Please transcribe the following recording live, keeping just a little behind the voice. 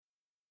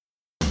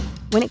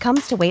When it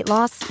comes to weight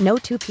loss, no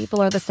two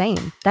people are the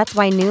same. That's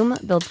why Noom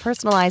builds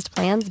personalized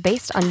plans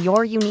based on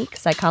your unique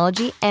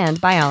psychology and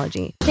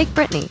biology. Take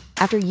Brittany.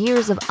 After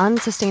years of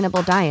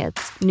unsustainable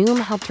diets, Noom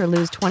helped her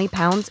lose 20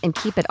 pounds and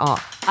keep it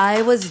off.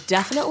 I was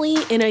definitely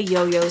in a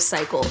yo-yo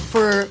cycle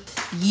for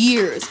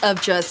years of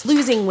just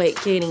losing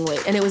weight, gaining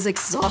weight, and it was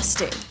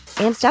exhausting.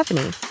 And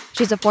Stephanie.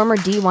 She's a former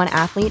D1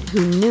 athlete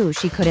who knew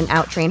she couldn't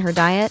out-train her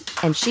diet,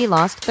 and she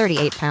lost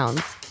 38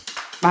 pounds.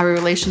 My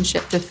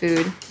relationship to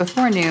food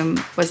before Noom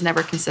was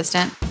never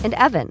consistent. And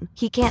Evan,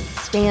 he can't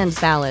stand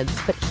salads,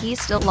 but he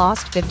still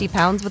lost 50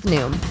 pounds with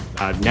Noom.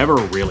 I never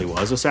really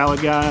was a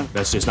salad guy.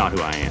 That's just not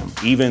who I am.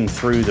 Even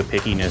through the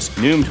pickiness,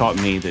 Noom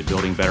taught me that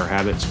building better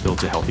habits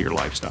builds a healthier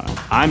lifestyle.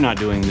 I'm not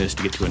doing this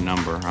to get to a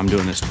number. I'm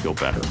doing this to feel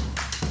better.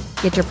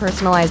 Get your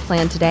personalized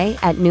plan today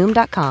at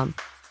Noom.com.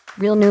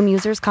 Real Noom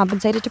users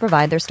compensated to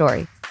provide their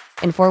story.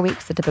 In 4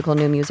 weeks, the typical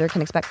Noom user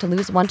can expect to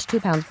lose 1 to 2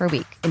 pounds per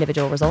week.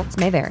 Individual results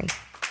may vary.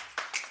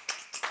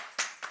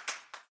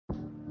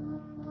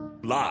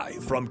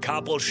 Live from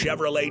Copple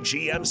Chevrolet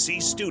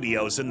GMC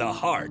Studios in the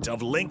heart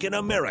of Lincoln,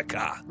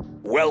 America.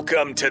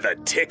 Welcome to the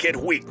Ticket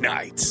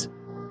Weeknights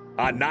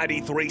on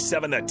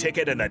 93.7 The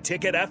Ticket and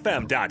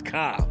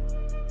theticketfm.com.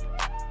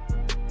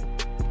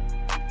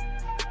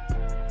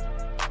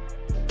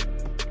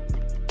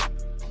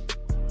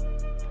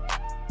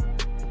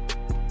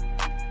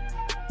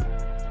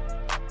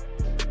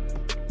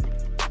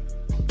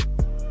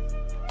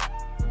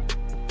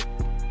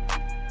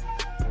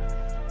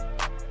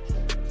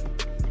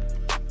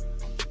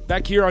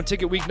 Back here on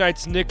Ticket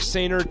Weeknights, Nick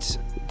Sainert,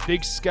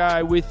 Big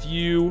Sky with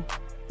you.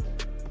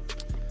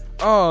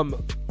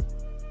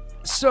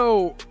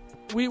 So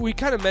we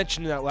kind of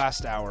mentioned in that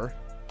last hour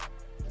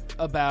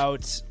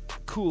about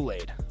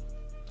Kool-Aid.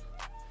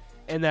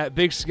 And that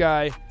Big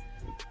Sky,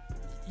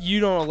 you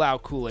don't allow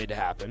Kool-Aid to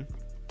happen.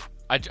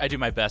 I do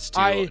my best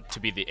to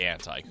be the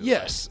anti-Kool-Aid.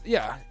 Yes,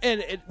 yeah. And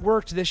it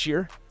worked this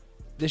year.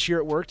 This year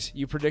it worked.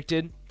 You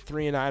predicted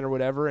 3-9 or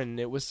whatever, and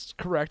it was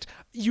correct.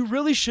 You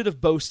really should have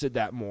boasted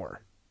that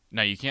more.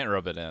 No, you can't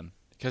rub it in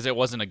because it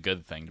wasn't a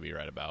good thing to be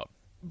right about.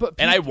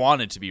 And I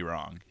wanted to be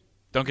wrong.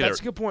 That's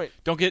a good point.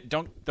 Don't get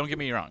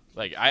me wrong.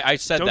 Like I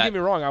said don't that. Don't get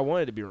me wrong. I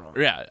wanted to be wrong.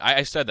 Yeah,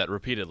 I said that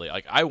repeatedly.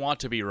 Like I want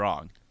to be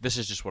wrong. This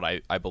is just what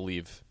I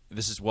believe.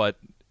 This is what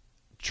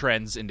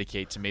trends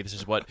indicate to me. This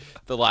is what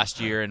the last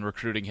year in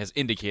recruiting has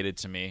indicated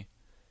to me.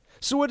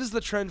 So what does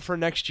the trend for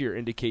next year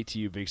indicate to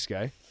you, Big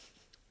Sky?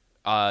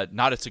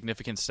 Not a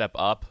significant step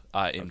up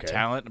in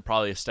talent, and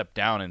probably a step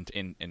down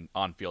in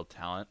on-field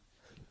talent.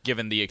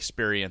 Given the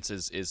experience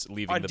is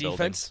leaving on the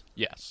defense?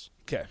 Building. Yes.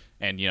 Okay.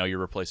 And, you're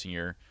replacing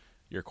your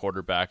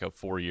quarterback of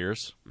 4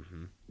 years.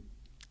 Mm-hmm.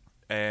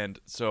 And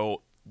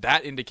so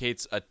that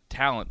indicates a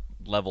talent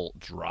level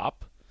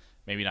drop.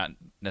 Maybe not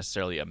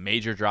necessarily a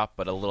major drop,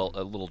 but a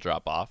little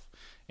drop off.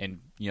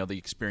 And, the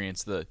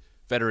experience, the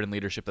veteran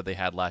leadership that they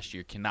had last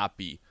year cannot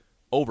be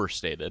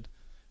overstated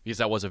because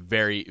that was a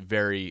very,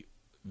 very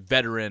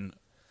veteran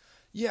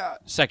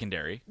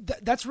secondary.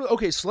 That's really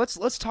okay. So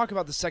let's talk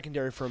about the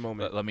secondary for a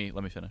moment. Let me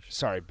finish.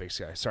 Sorry, Big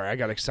Sky. Sorry, I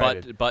got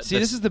excited. But see,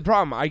 this is the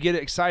problem. I get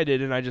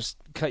excited and I just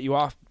cut you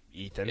off,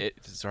 Ethan.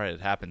 It's all right. It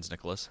happens,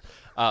 Nicholas.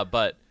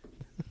 But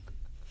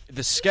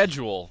the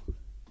schedule,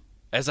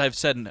 as I've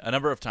said a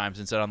number of times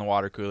and said on the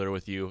water cooler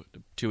with you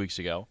 2 weeks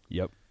ago.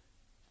 Yep.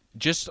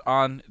 Just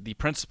on the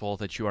principle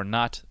that you are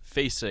not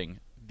facing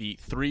the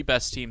 3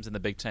 best teams in the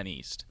Big Ten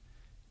East,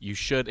 you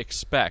should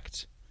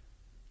expect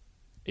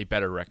a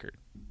better record.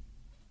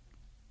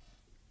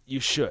 You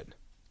should.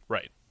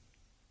 Right.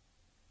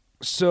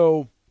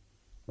 So,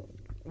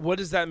 what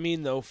does that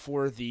mean, though,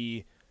 for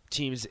the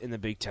teams in the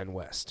Big Ten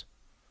West?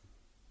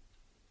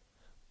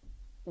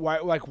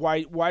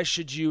 Why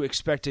should you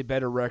expect a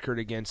better record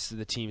against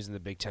the teams in the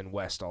Big Ten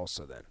West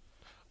also, then?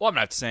 Well, I'm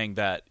not saying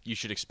that you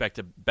should expect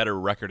a better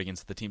record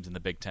against the teams in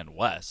the Big Ten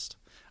West.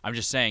 I'm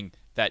just saying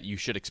that you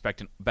should expect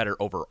a better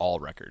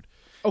overall record.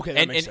 Okay,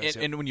 that makes sense.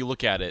 And when you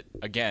look at it,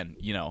 again,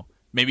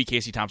 maybe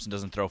Casey Thompson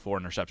doesn't throw 4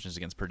 interceptions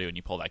against Purdue and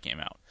you pull that game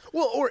out.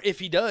 Well, or if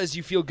he does,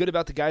 you feel good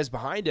about the guys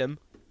behind him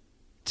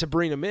to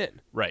bring him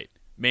in. Right.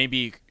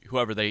 Maybe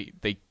whoever they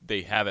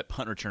have at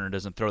punt returner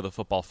doesn't throw the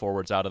football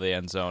forwards out of the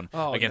end zone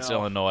against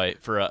Illinois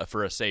for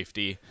a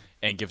safety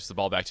and gives the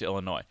ball back to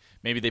Illinois.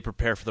 Maybe they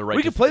prepare for the right.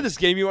 We can play this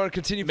game. You want to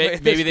continue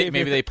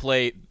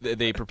playing?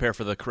 They prepare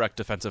for the correct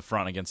defensive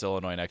front against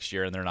Illinois next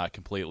year, and they're not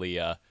completely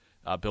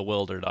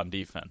bewildered on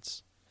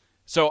defense.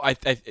 So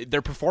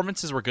their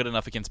performances were good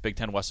enough against Big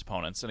Ten West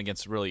opponents and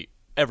against really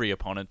every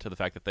opponent to the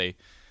fact that they,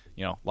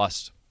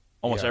 lost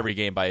almost every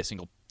game by a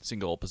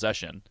single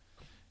possession.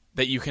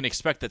 That you can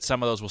expect that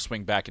some of those will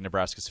swing back in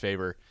Nebraska's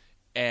favor,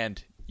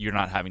 and you're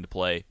not having to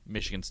play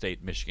Michigan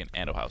State, Michigan,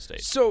 and Ohio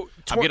State. So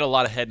I'm getting a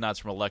lot of head nods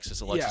from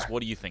Alexis. Alexis, Yeah.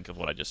 what do you think of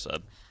what I just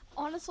said?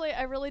 Honestly,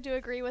 I really do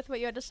agree with what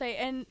you had to say.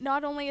 And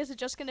not only is it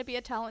just going to be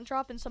a talent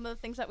drop, and some of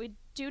the things that we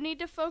do need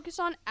to focus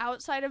on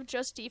outside of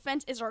just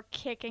defense is our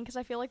kicking, because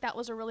I feel like that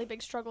was a really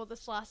big struggle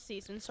this last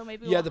season. So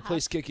maybe the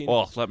place kicking.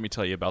 Well, let me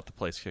tell you about the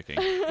place kicking.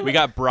 We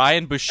got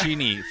Brian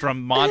Buschini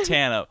from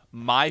Montana,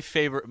 my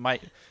favorite,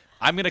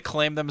 I'm going to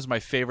claim them as my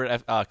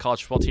favorite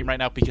college football team right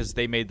now because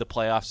they made the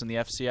playoffs in the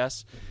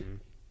FCS. Mm-hmm.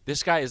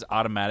 This guy is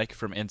automatic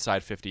from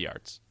inside 50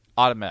 yards.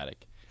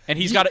 Automatic. And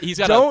he's got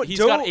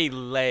a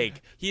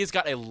leg. He has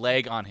got a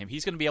leg on him.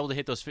 He's going to be able to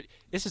hit those.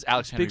 This is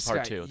Alex Henry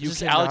part 2. This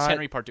is Alex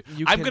Henry part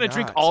 2. I'm going to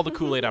drink all the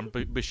Kool-Aid on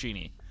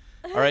Buschini.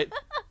 All right?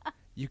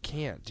 You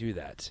can't do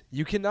that.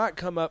 You cannot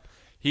come up.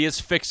 He is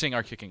fixing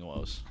our kicking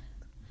woes.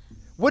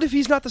 What if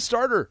he's not the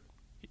starter?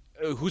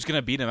 Who's going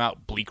to beat him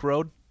out? Bleak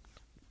Road?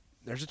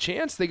 There's a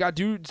chance. They got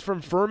dudes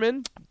from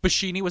Furman.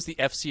 Buschini was the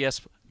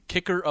FCS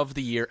kicker of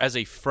the year as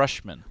a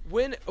freshman.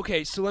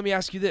 Okay, so let me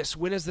ask you this.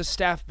 When has the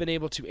staff been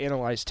able to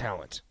analyze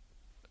talent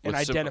and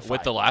identify?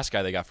 With the last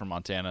guy they got from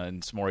Montana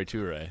and Samori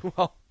Toure.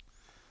 Well,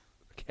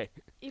 okay.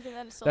 Even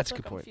then, it still That's took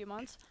a good them a point. few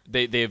months.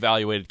 They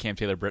evaluated Cam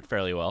Taylor-Britt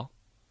fairly well.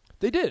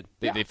 They did.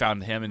 They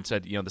found him and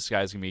said, this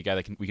guy's going to be a guy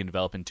that we can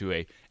develop into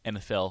a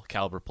NFL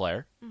caliber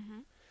player. Mm-hmm.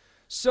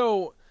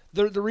 So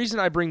the reason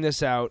I bring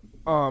this out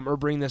or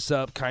bring this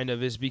up kind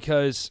of is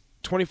because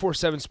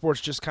 24/7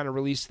 Sports just kind of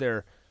released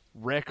their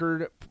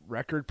record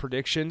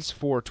predictions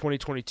for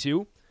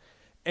 2022,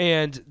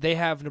 and they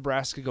have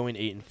Nebraska going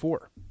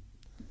 8-4.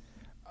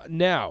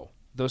 Now,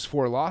 those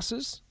 4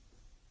 losses: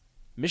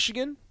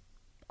 Michigan,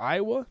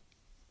 Iowa,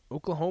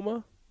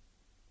 Oklahoma,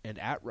 and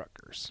at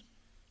Rutgers.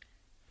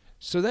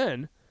 So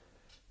then,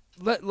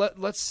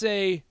 let's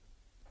say,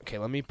 okay,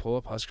 let me pull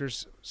up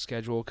Huskers'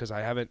 schedule because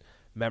I haven't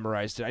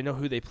memorized it. I know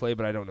who they play,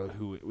 but I don't know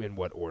who in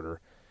what order.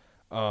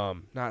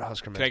 Not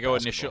Husker men's Can I go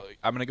basketball.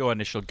 I'm going to go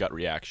initial gut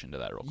reaction to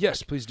that real quick.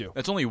 Yes, please do.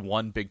 That's only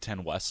one Big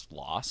Ten West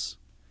loss.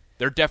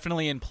 They're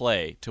definitely in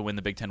play to win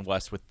the Big Ten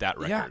West with that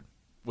record.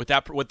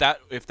 Yeah.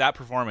 If that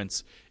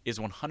performance is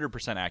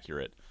 100%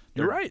 accurate,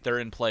 you're right. They're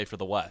in play for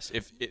the West.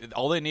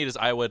 All they need is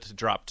Iowa to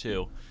drop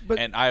 2,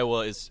 and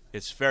Iowa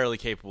is fairly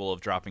capable of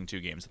dropping 2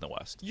 games in the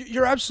West.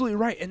 You're absolutely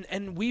right,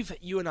 and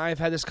you and I have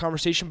had this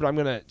conversation, but I'm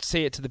going to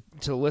say it to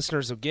the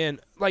listeners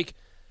again. Like,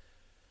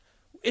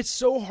 it's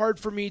so hard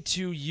for me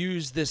to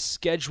use this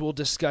schedule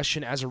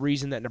discussion as a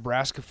reason that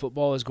Nebraska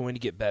football is going to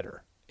get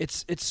better.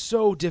 It's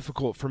so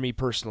difficult for me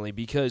personally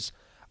because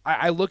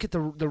I look at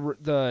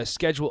the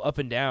schedule up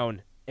and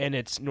down, and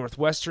it's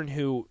Northwestern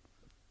who,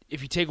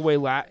 if you take away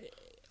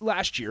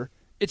last year,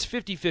 it's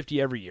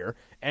 50-50 every year,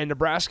 and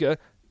Nebraska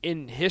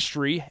in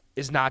history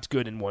is not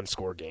good in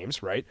one-score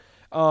games, right?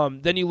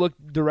 Then you look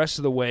the rest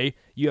of the way,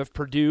 you have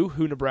Purdue,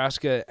 who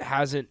Nebraska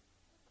has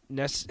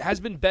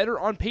been better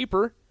on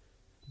paper,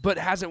 but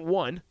hasn't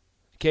won.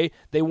 Okay,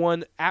 they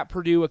won at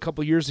Purdue a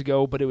couple years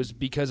ago, but it was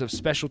because of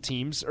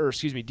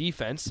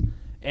defense,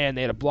 and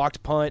they had a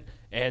blocked punt,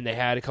 and they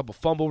had a couple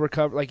fumble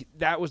recovery. Like,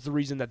 that was the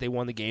reason that they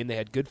won the game. They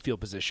had good field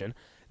position.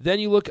 Then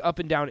you look up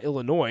and down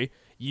Illinois.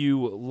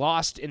 You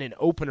lost in an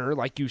opener,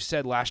 like you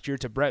said last year,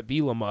 to Brett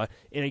Bielema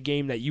in a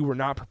game that you were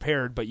not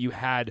prepared, but you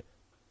had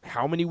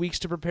how many weeks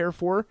to prepare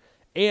for?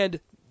 And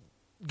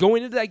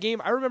going into that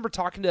game, I remember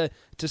talking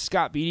to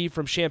Scott Beatty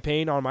from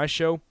Champaign on my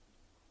show,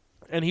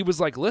 and he was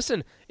like,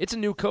 listen, it's a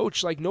new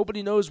coach. Like,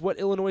 nobody knows what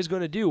Illinois is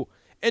going to do.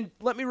 And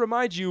let me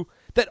remind you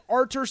that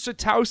Artur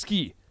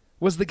Satowski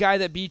was the guy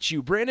that beat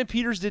you. Brandon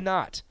Peters did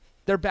not.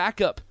 Their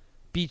backup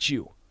beat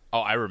you. Oh,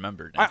 I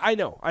remembered. I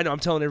know. I'm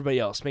telling everybody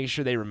else, making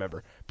sure they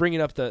remember.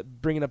 Bringing up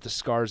the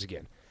scars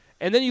again.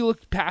 And then you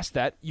look past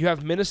that. You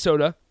have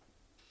Minnesota.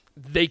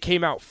 They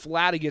came out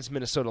flat against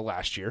Minnesota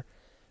last year.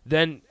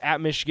 Then at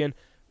Michigan,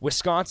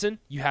 Wisconsin,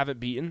 you haven't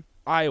beaten.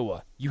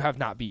 Iowa, you have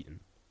not beaten.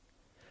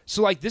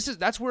 So like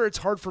that's where it's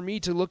hard for me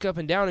to look up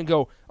and down and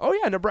go, oh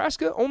yeah,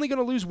 Nebraska only going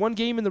to lose 1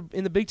 game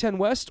in the Big Ten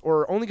West,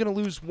 or only going to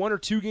lose 1 or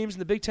 2 games in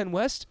the Big Ten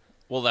West.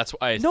 Well, that's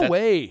why.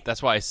 Way.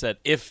 That's why I said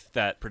if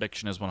that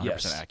prediction is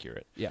 100%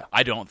 accurate. Yeah.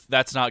 I don't.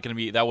 That's not going to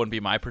be. That wouldn't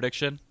be my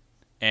prediction,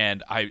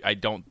 and I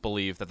don't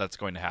believe that that's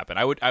going to happen.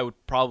 I would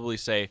probably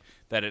say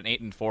that an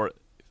 8-4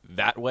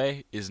 that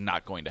way is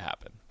not going to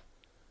happen.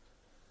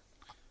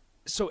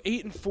 So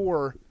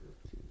 8-4.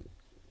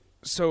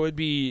 So it'd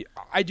be.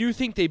 I do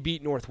think they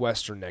beat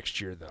Northwestern next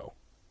year, though.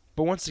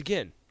 But once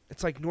again,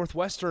 it's like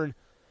Northwestern.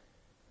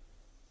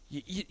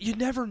 You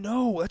never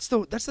know. That's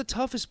the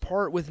toughest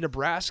part with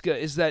Nebraska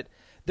is that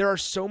there are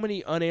so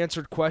many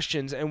unanswered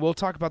questions, and we'll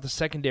talk about the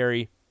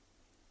secondary.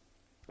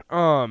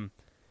 Okay,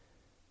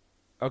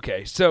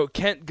 so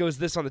Kent goes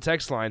this on the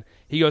text line.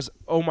 He goes,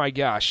 "Oh my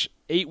gosh,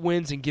 8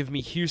 wins and give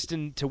me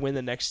Houston to win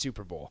the next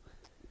Super Bowl."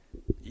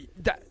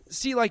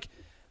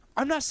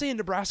 I'm not saying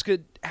Nebraska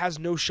has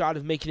no shot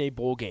of making a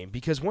bowl game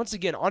because once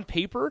again, on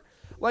paper,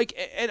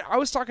 and I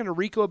was talking to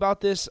Rico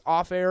about this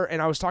off air,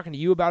 and I was talking to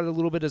you about it a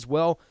little bit as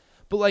well.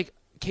 But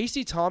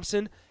Casey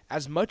Thompson,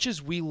 as much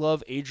as we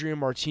love Adrian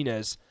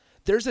Martinez,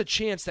 there's a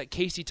chance that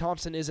Casey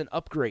Thompson is an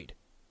upgrade.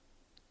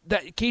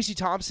 That Casey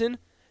Thompson,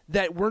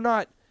 it's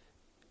not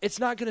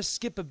going to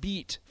skip a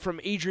beat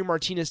from Adrian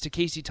Martinez to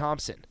Casey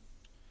Thompson.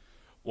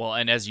 Well,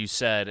 and as you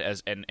said,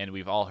 and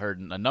we've all heard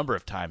a number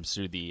of times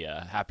through the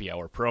happy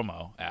hour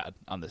promo ad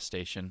on this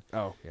station.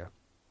 Oh,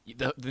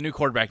 yeah. The new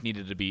quarterback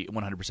needed to be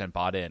 100%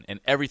 bought in, and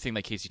everything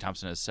that Casey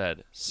Thompson has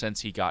said since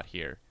he got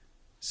here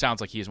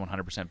sounds like he is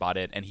 100% bought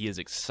in, and he is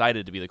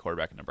excited to be the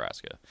quarterback in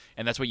Nebraska.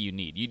 And that's what you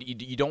need.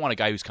 You don't want a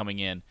guy who's coming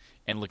in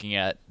and looking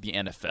at the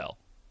NFL.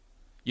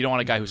 You don't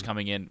want a guy who's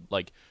coming in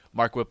like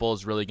Mark Whipple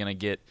is really going to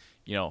get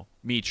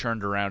me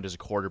turned around as a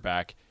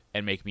quarterback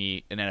and make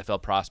me an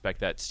NFL prospect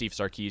that Steve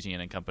Sarkisian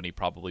and company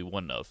probably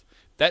wouldn't have.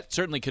 That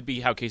certainly could be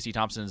how Casey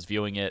Thompson is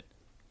viewing it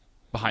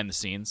behind the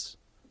scenes,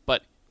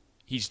 but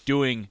he's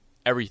doing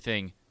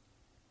everything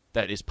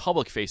that is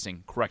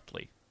public-facing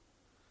correctly.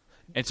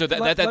 And so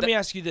let me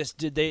ask you this: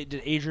 Did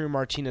Adrian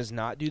Martinez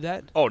not do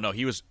that? Oh no,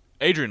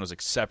 Adrian was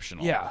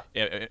exceptional. Yeah,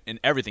 in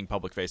everything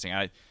public facing.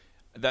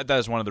 That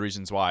is one of the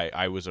reasons why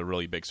I was a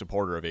really big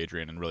supporter of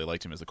Adrian and really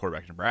liked him as the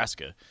quarterback in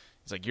Nebraska.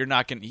 It's like you're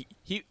not going.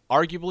 He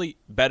arguably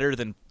better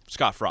than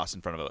Scott Frost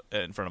in front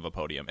of a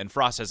podium, and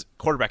Frost has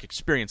quarterback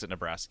experience at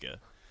Nebraska.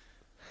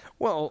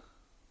 Well,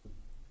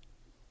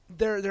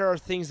 there are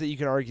things that you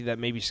can argue that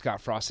maybe Scott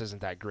Frost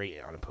isn't that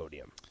great on a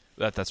podium.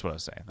 That's what I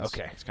was saying. That's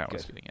kind of what I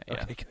was getting at.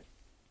 Yeah. Okay, good.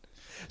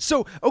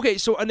 So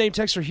a named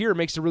texter here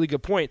makes a really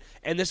good point,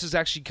 and this is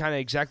actually kind of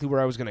exactly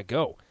where I was going to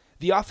go.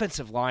 The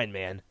offensive line,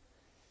 man.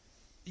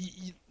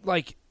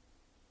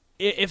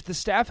 If the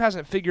staff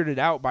hasn't figured it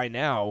out by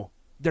now,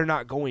 they're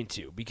not going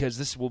to, because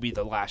this will be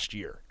the last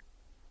year.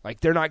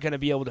 They're not going to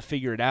be able to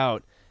figure it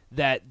out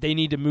that they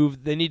need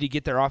to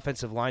get their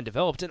offensive line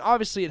developed. And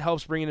obviously it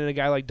helps bringing in a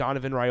guy like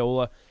Donovan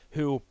Raiola,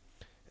 who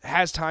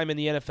has time in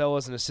the NFL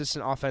as an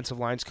assistant offensive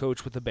lines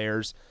coach with the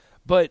Bears.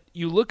 But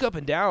you look up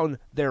and down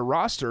their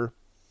roster,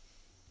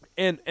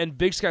 and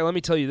Big Sky, let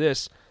me tell you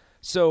this.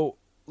 So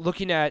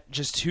looking at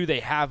just who they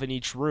have in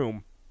each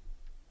room,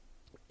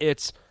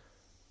 it's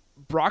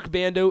Brock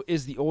Bando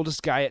is the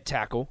oldest guy at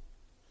tackle,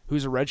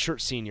 who's a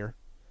redshirt senior.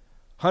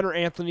 Hunter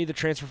Anthony, the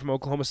transfer from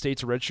Oklahoma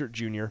State's a redshirt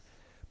junior.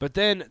 But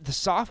then the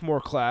sophomore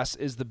class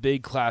is the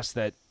big class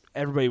that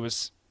everybody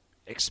was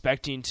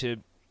expecting to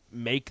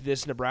make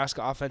this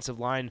Nebraska offensive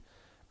line,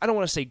 I don't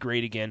want to say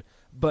great again,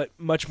 but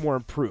much more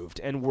improved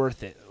and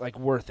worth it,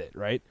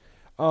 right?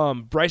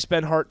 Bryce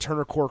Benhart,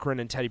 Turner Corcoran,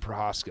 and Teddy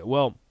Prohaska.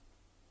 Well,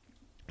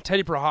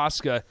 Teddy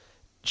Prohaska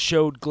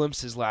showed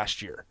glimpses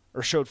last year,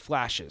 or showed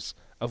flashes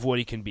of what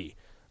he can be,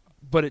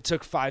 but it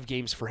took 5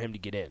 games for him to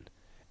get in.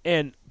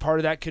 And part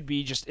of that could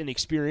be just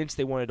inexperience.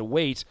 They wanted to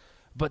wait.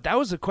 But that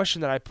was a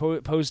question that I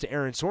posed to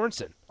Aaron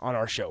Sorensen on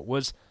our show,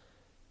 was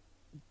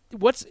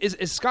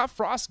is Scott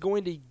Frost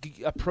going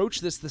to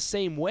approach this the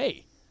same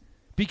way?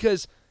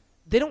 Because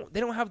they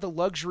don't have the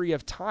luxury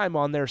of time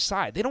on their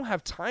side. They don't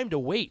have time to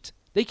wait.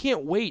 They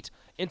can't wait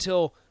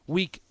until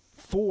week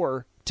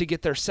 4 to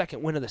get their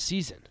second win of the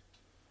season.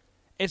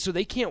 And so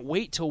they can't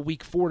wait till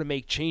week 4 to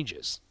make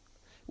changes.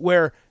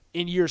 Where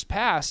in years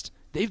past,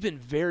 they've been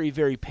very,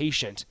 very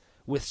patient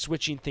with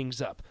switching things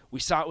up.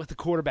 We saw it with the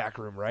quarterback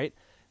room, right?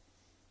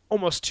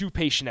 Almost too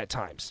patient at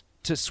times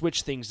to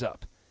switch things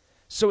up.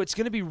 So it's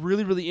going to be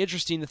really, really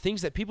interesting. The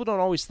things that people don't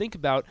always think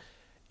about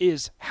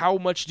is how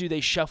much do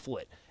they shuffle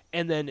it?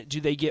 And then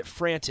do they get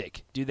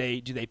frantic? Do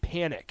they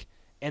panic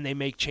and they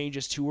make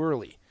changes too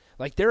early?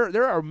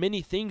 There are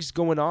many things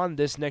going on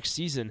this next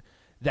season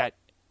that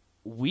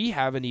we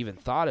haven't even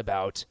thought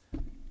about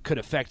could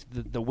affect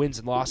the wins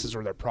and losses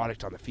or their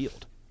product on the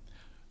field.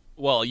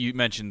 Well, you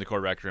mentioned the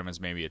quarterback room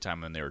as maybe a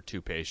time when they were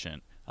too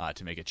patient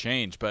to make a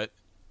change, but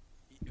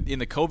in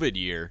the COVID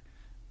year,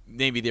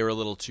 maybe they were a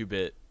little too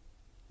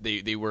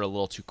they were a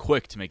little too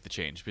quick to make the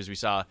change, because we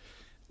saw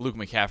Luke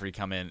McCaffrey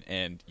come in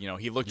and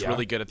he looked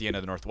really good at the end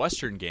of the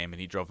Northwestern game,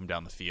 and he drove him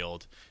down the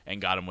field and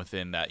got him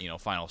within that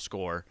final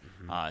score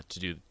to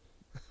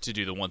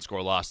do the one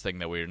score loss thing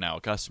that we are now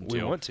accustomed to.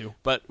 We want to,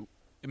 but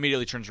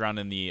immediately turns around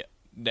in the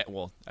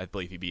I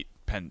believe he beat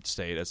Penn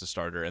State as a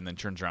starter, and then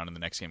turns around in the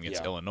next game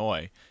against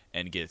Illinois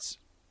and gets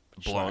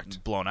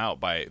blown out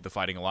by the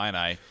Fighting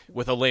Illini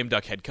with a lame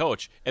duck head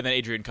coach. And then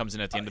Adrian comes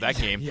in at the end of that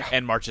game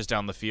and marches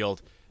down the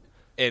field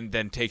and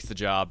then takes the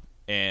job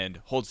and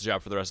holds the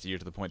job for the rest of the year,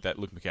 to the point that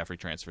Luke McCaffrey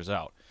transfers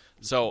out.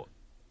 So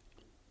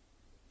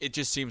it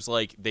just seems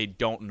like they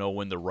don't know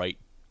when the right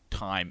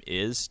time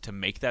is to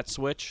make that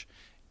switch,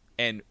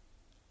 and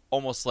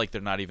almost like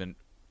they're not even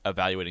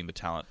evaluating the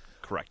talent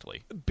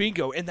correctly.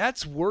 Bingo. And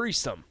that's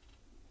worrisome.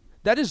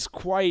 That is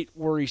quite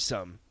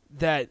worrisome,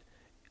 that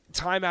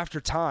time after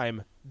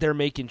time they're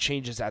making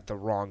changes at the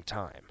wrong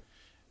time.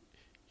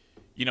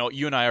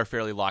 You and I are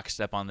fairly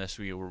lockstep on this.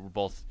 We're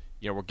both,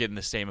 we're getting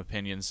the same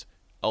opinions.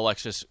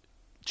 Alexis,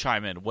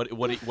 chime in. What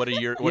are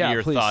your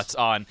please. thoughts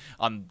on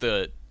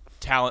the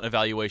talent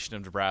evaluation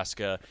of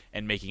Nebraska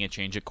and making a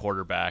change at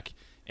quarterback,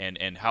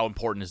 and how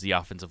important is the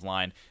offensive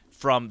line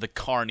from the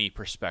Kearney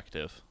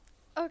perspective?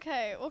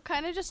 Okay, well,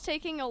 kind of just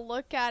taking a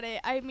look at it,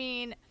 I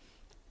mean,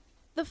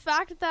 the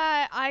fact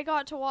that I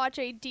got to watch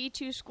a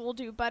D2 school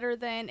do better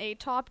than a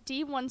top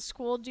D1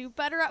 school do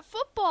better at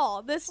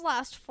football this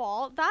last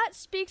fall, that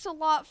speaks a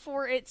lot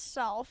for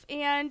itself.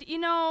 And,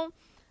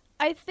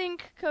 I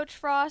think Coach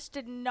Frost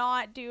did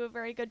not do a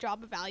very good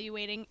job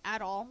evaluating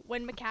at all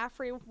when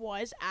McCaffrey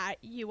was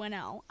at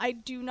UNL. I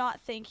do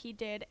not think he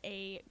did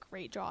a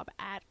great job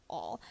at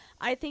all.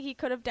 I think he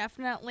could have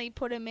definitely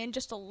put him in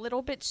just a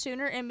little bit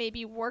sooner and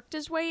maybe worked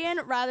his way in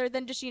rather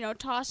than just,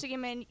 tossing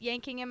him in,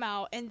 yanking him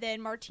out, and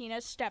then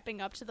Martinez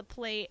stepping up to the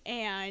plate.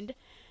 And,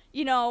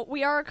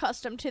 we are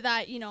accustomed to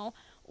that,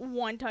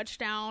 one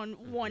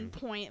touchdown, 1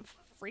 point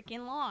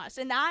freaking loss.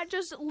 And that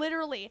just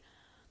literally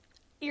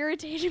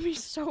irritated me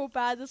so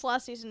bad this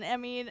last season. I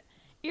mean,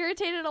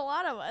 irritated a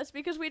lot of us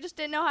because we just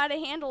didn't know how to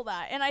handle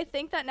that. And I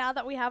think that now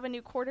that we have a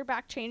new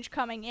quarterback change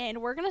coming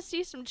in, we're going to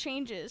see some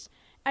changes.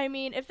 I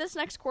mean, if this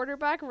next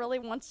quarterback really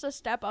wants to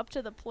step up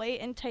to the plate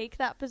and take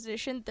that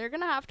position, they're going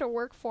to have to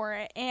work for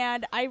it.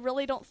 And I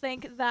really don't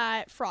think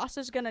that Frost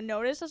is going to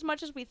notice as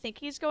much as we think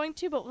he's going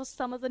to, but with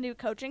some of the new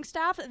coaching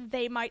staff,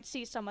 they might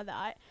see some of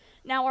that.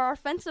 Now, our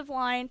offensive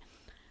line,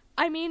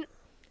 I mean,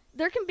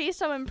 there can be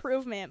some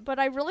improvement, but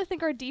I really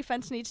think our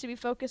defense needs to be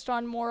focused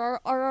on more.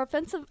 Our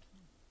offensive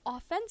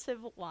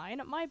line,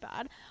 my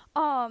bad,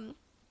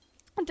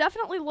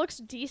 definitely looks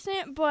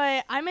decent,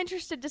 but I'm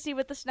interested to see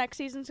what this next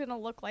season's going to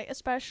look like,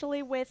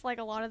 especially with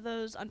a lot of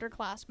those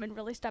underclassmen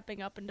really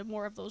stepping up into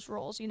more of those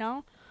roles,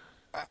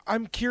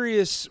 I'm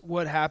curious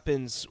what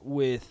happens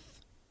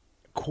with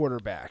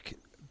quarterback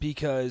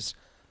because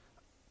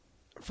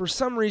for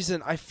some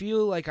reason I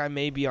feel like I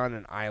may be on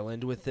an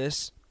island with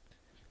this.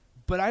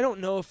 But I don't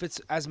know if it's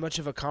as much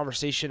of a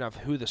conversation of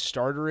who the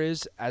starter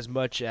is as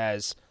much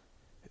as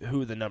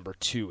who the number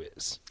 2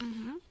 is.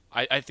 Mm-hmm.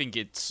 I think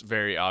it's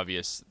very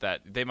obvious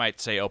that they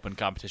might say open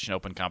competition.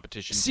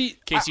 See,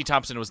 Casey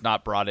Thompson was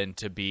not brought in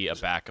to be a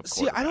backup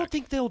quarterback. I don't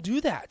think they'll do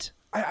that.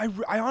 I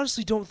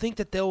honestly don't think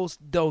that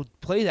they'll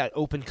play that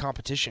open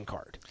competition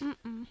card.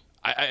 Mm-mm.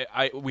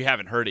 We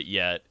haven't heard it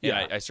yet. Yeah.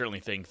 And I certainly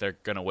think they're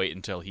going to wait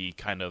until he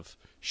kind of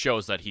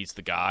shows that he's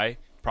the guy.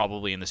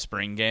 Probably in the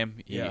spring game,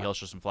 he'll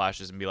show some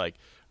flashes and be like,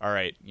 all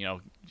right,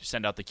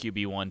 send out the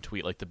QB1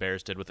 tweet like the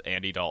Bears did with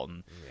Andy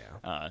Dalton.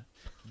 Yeah.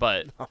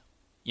 But,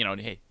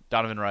 hey,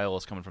 Donovan Raiola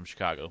is coming from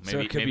Chicago.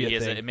 Maybe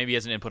he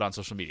has an input on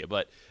social media.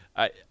 But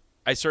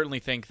I certainly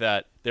think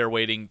that they're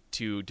waiting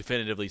to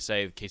definitively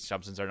say Casey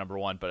Thompson's our number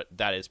 1, but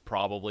that is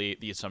probably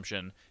the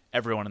assumption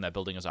everyone in that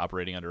building is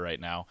operating under right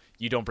now.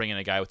 You don't bring in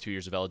a guy with 2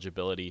 years of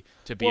eligibility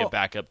to be a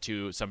backup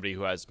to somebody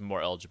who has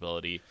more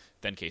eligibility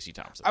than Casey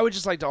Thompson. I would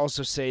just like to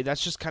also say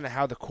that's just kind of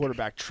how the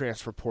quarterback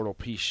transfer portal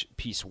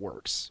piece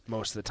works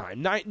most of the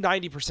time.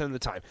 90% of the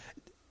time.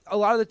 A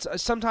lot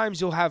of sometimes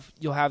you'll have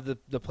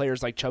the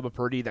players like Chubba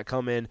Purdy that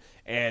come in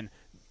and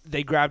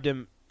they grabbed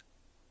him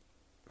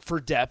for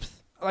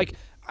depth. Like,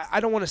 I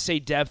don't want to say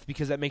depth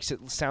because that makes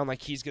it sound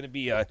like he's going to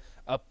be a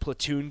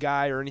platoon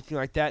guy or anything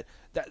like that.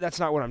 That's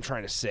not what I'm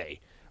trying to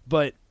say.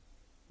 But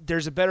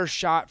there's a better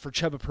shot for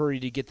Chubba Purdy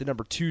to get the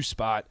number 2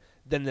 spot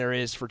than there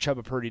is for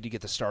Chubba Purdy to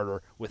get the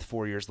starter with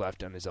 4 years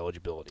left on his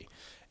eligibility.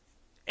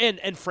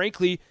 And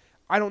frankly,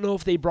 I don't know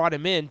if they brought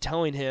him in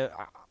telling him,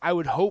 I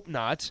would hope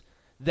not,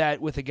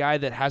 that with a guy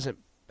that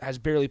has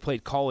barely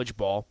played college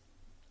ball,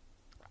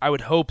 I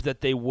would hope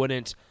that they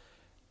wouldn't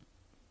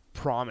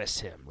promise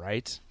him,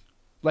 right?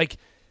 Like,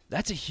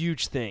 that's a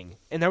huge thing.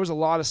 And there was a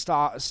lot of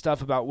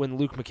stuff about when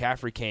Luke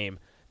McCaffrey came,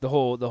 the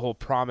whole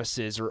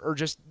promises or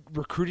just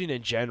recruiting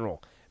in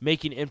general,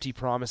 making empty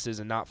promises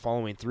and not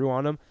following through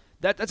on them.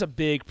 That's a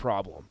big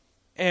problem.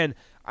 And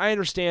I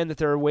understand that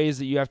there are ways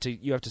that you have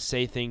to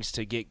say things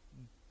to get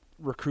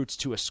recruits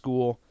to a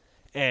school,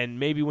 and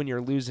maybe when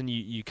you're losing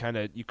you kind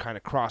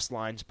of cross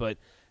lines, but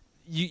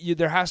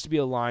there has to be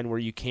a line where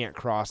you can't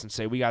cross and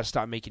say we got to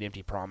stop making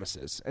empty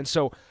promises. And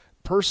so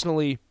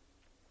personally,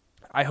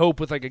 I hope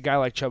with like a guy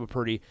like Chubba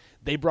Purdy,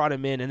 they brought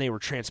him in and they were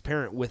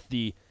transparent with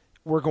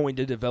we're going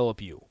to develop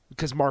you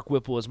because Mark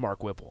Whipple is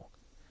Mark Whipple.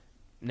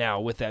 Now,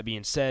 with that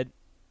being said,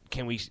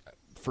 can we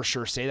for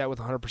sure say that with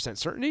 100%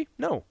 certainty?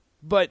 No.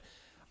 But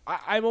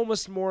I'm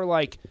almost more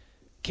like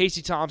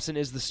Casey Thompson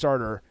is the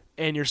starter,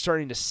 and you're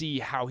starting to see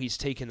how he's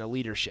taken the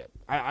leadership.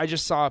 I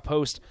just saw a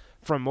post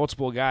from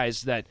multiple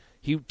guys that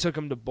he took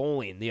him to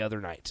bowling the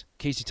other night.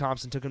 Casey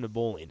Thompson took him to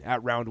bowling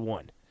at round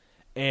 1.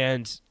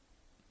 And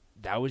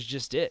that was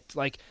just it.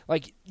 Like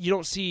you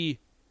don't see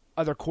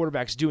other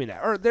quarterbacks doing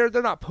that. Or they're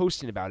not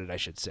posting about it, I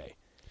should say.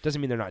 Doesn't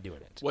mean they're not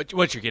doing it.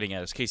 What you're getting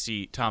at is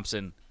Casey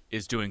Thompson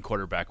is doing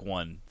quarterback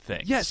 1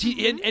 thing. Yes,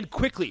 and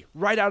quickly,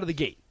 right out of the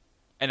gate.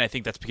 And I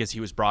think that's because he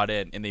was brought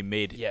in and they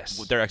made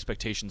their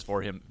expectations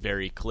for him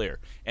very clear.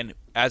 And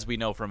as we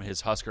know from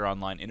his Husker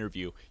Online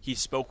interview, he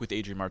spoke with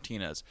Adrian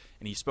Martinez,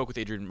 and he spoke with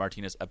Adrian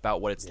Martinez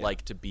about what it's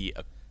like to be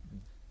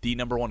the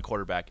number 1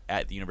 quarterback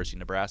at the University of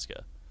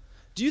Nebraska.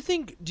 Do you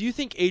think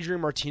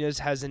Adrian Martinez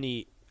has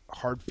any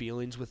hard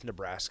feelings with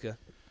Nebraska?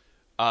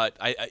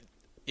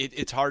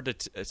 It's hard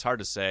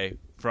to say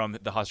from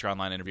the Husker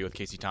Online interview with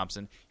Casey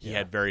Thompson.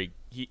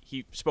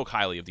 He spoke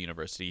highly of the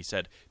university. He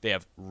said they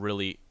have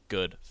really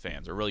good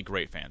fans or really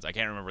great fans. I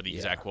can't remember the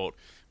exact quote,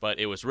 but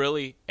it was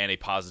really and a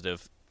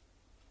positive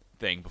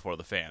thing before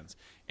the fans.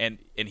 And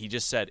he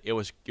just said it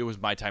was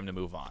my time to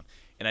move on.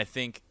 And I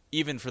think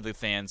even for the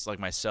fans like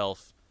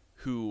myself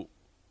who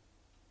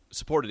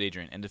supported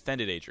Adrian and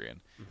defended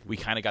Adrian. We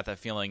kind of got that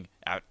feeling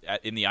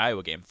in the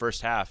Iowa game.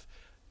 First half,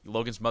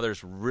 Logan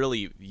Smothers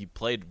he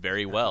played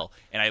very well.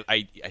 And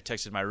I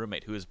texted my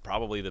roommate, who is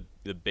probably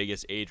the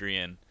biggest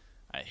Adrian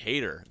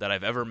hater that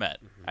I've ever met.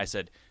 I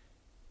said,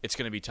 it's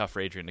going to be tough for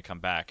Adrian to come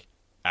back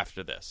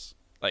after this.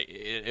 But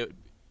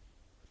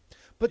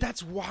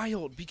that's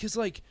wild because,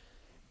 like,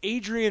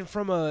 Adrian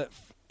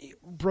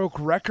broke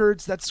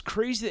records. That's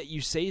crazy that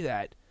you say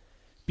that.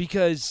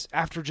 Because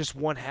after just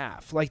one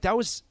half, like, that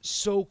was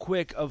so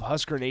quick of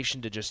Husker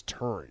Nation to just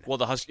turn. Well,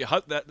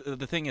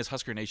 the thing is,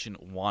 Husker Nation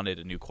wanted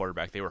a new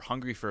quarterback. They were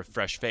hungry for a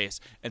fresh face,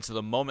 and so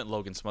the moment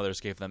Logan Smothers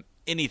gave them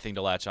anything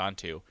to latch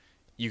onto,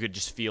 you could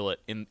just feel it.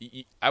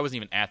 I wasn't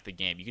even at the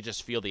game. You could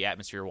just feel the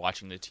atmosphere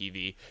watching the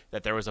TV,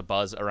 that there was a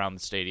buzz around the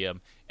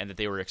stadium, and that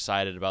they were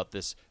excited about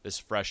this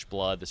fresh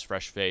blood, this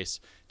fresh face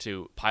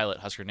to pilot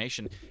Husker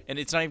Nation. And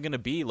it's not even going to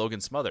be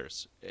Logan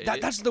Smothers.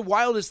 That's the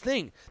wildest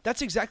thing.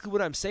 That's exactly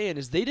what I'm saying,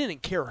 is they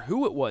didn't care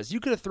who it was. You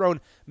could have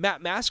thrown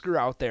Matt Masker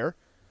out there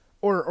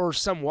or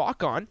some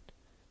walk-on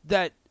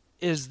that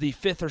is the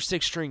 5th or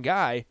 6th string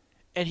guy,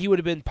 and he would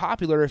have been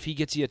popular if he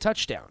gets you a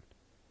touchdown.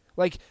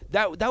 Like,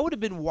 that would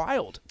have been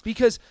wild.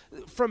 Because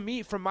from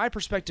my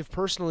perspective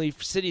personally,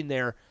 sitting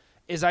there,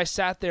 is I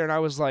sat there and I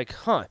was like,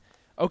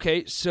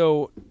 okay,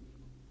 so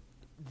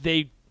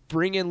they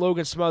bring in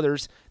Logan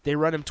Smothers, they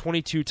run him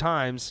 22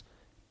 times,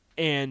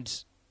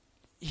 and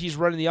he's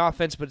running the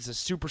offense, but it's a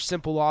super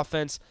simple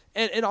offense.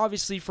 And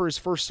obviously for his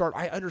first start,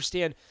 I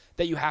understand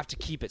that you have to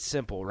keep it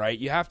simple, right?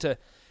 You have to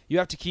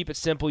keep it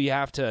simple. You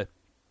have to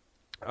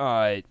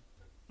I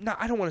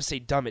don't want to say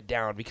dumb it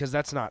down, because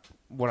that's not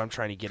what I'm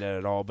trying to get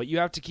at all. But you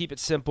have to keep it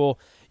simple.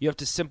 You have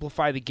to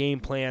simplify the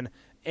game plan.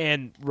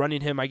 And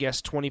running him, I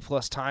guess,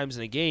 20-plus times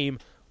in a game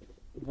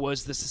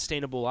was the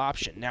sustainable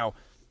option. Now,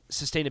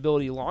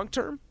 sustainability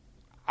long-term,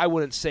 I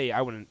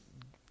wouldn't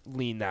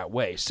lean that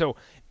way. So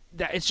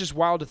it's just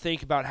wild to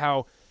think about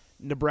how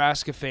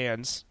Nebraska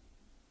fans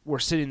were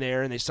sitting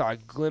there and they saw a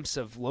glimpse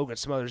of Logan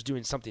Smothers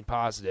doing something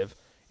positive,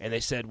 and they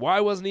said,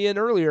 why wasn't he in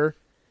earlier?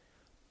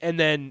 And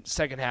then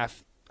second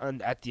half,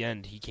 at the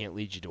end, he can't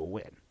lead you to a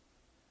win.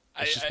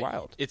 It's just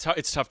wild.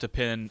 It's tough to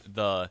pin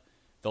the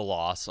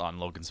loss on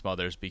Logan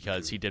Smothers,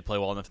 because he did play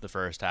well in the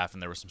first half,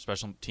 and there were some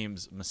special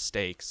teams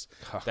mistakes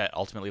that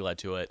ultimately led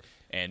to it.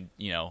 And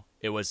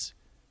it was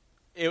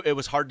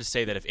hard to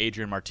say that if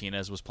Adrian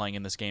Martinez was playing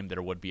in this game,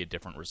 there would be a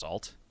different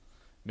result.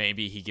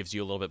 Maybe he gives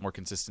you a little bit more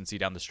consistency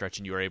down the stretch,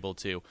 and you are able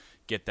to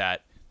get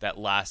that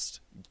last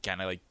kind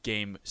of like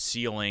game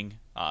sealing.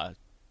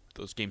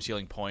 Those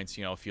game-sealing points,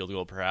 a field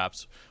goal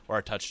perhaps, or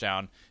a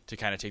touchdown to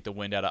kind of take the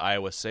wind out of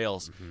Iowa's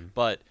sails.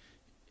 But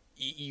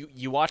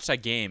you watched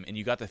that game, and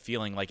you got the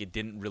feeling like it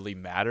didn't really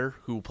matter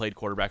who played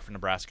quarterback for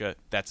Nebraska.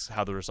 That's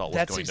how the result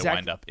was going to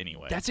wind up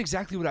anyway. That's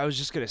exactly what I was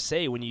just going to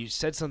say when you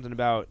said something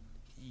about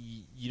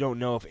you don't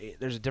know if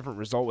there's a different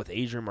result with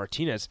Adrian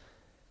Martinez.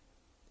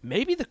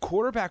 Maybe the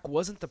quarterback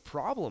wasn't the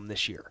problem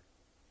this year.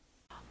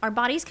 Our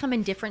bodies come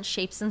in different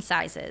shapes and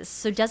sizes,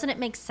 so doesn't it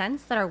make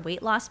sense that our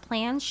weight loss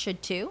plans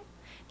should too?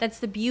 That's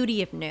the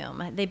beauty of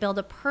Noom. They build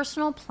a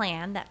personal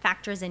plan that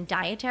factors in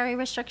dietary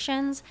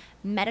restrictions,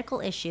 medical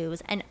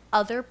issues, and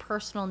other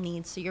personal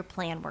needs so your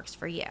plan works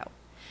for you.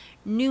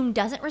 Noom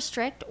doesn't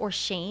restrict or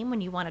shame when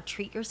you want to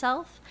treat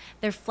yourself.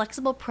 Their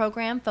flexible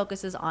program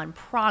focuses on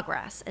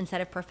progress instead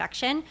of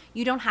perfection.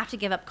 You don't have to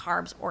give up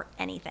carbs or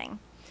anything.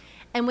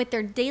 And with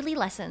their daily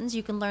lessons,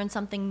 you can learn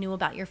something new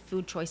about your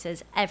food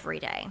choices every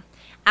day.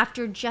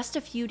 After just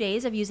a few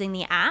days of using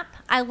the app,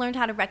 I learned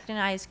how to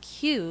recognize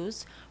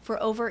cues for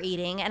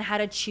overeating and how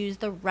to choose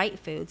the right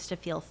foods to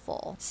feel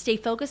full. Stay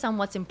focused on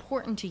what's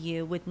important to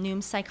you with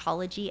Noom's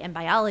psychology and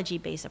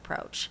biology-based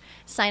approach.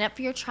 Sign up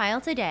for your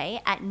trial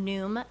today at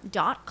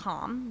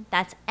Noom.com.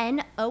 That's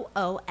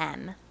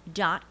Noom.com.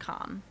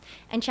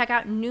 And check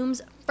out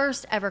Noom's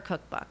first ever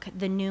cookbook,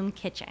 The Noom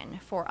Kitchen,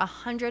 for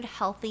 100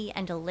 healthy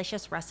and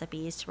delicious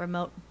recipes to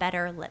promote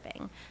better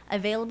living.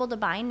 Available to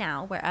buy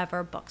now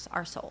wherever books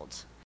are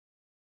sold.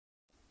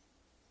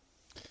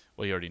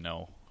 Well, you already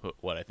know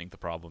what I think the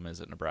problem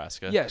is at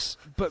Nebraska. Yes,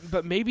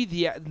 but maybe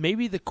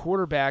the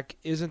quarterback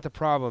isn't the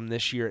problem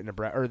this year at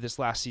Nebraska, or this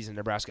last season in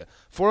Nebraska.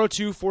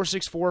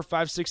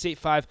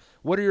 402-464-5685.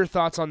 What are your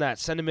thoughts on that?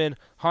 Send them in.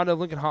 Honda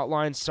Lincoln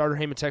Hotline, Starter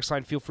Heyman text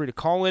line. Feel free to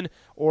call in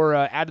or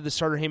add to the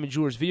Starter Heyman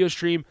Jewelers video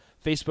stream,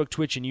 Facebook,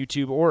 Twitch, and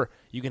YouTube, or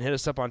you can hit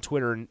us up on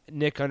Twitter,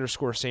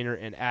 Nick_Sainer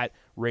and at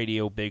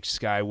Radio Big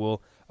Sky.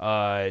 We'll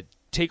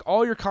take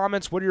all your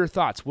comments. What are your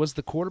thoughts? Was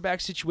the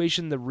quarterback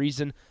situation the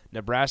reason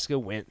Nebraska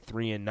went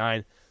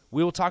 3-9?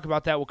 We will talk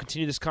about that. We'll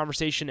continue this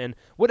conversation and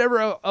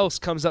whatever else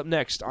comes up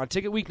next on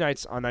Ticket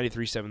Weeknights on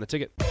 93.7 The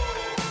Ticket.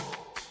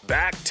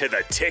 Back to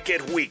the Ticket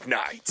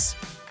Weeknights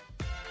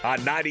on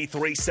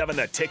 93.7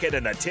 The Ticket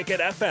and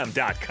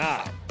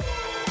theticketfm.com.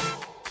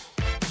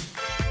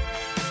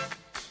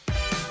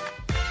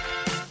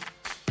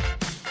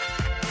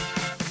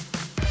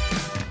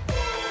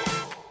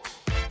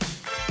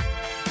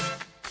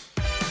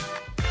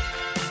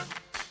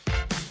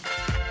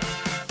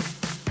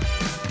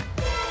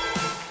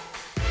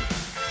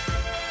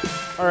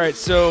 All right,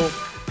 so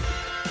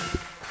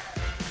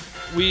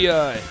we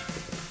get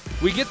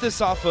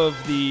this off of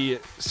the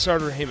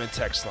Starter Heyman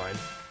text line,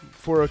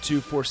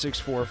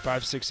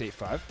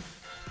 402-464-5685.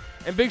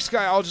 And Big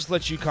Sky, I'll just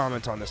let you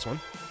comment on this one.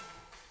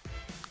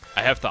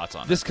 I have thoughts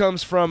on it. This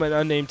comes from an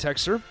unnamed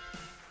texter.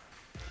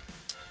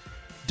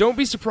 Don't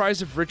be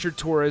surprised if Richard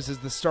Torres is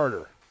the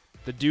starter.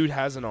 The dude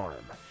has an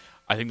arm.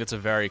 I think that's a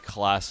very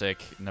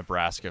classic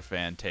Nebraska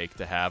fan take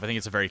to have. I think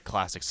it's a very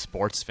classic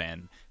sports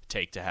fan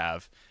take to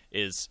have,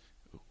 is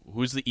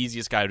who's the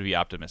easiest guy to be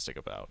optimistic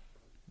about?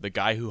 The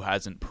guy who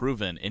hasn't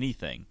proven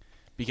anything,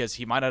 because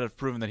he might not have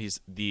proven that he's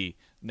the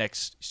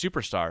next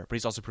superstar, but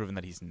he's also proven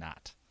that he's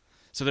not.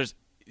 So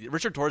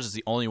Richard Torres is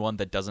the only one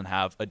that doesn't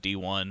have a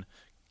D1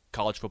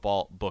 college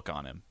football book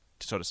on him,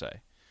 so to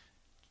say.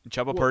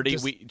 Chubba Purdy,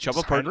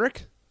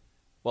 Heinrich?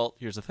 Well,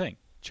 here's the thing.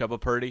 Chubba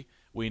Purdy,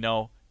 we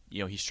know,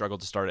 he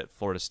struggled to start at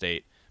Florida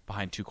State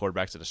behind two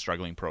quarterbacks at a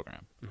struggling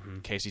program. Mm-hmm.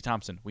 Casey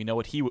Thompson, we know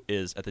what he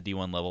is at the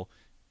D1 level.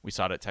 We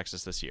saw it at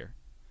Texas this year.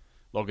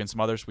 Logan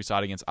Smothers, we saw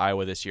it against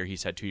Iowa this year.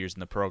 He's had 2 years in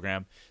the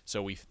program,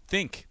 so we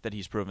think that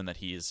he's proven that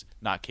he is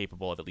not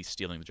capable of at least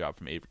stealing the job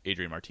from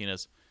Adrian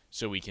Martinez,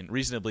 so we can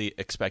reasonably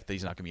expect that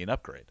he's not going to be an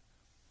upgrade.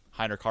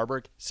 Heinrich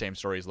Harburg, same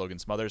story as Logan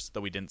Smothers,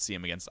 though we didn't see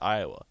him against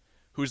Iowa.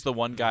 Who's the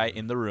one guy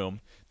in the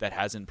room that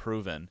hasn't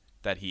proven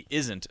that he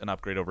isn't an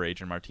upgrade over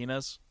Adrian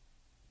Martinez?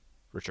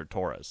 Richard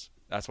Torres.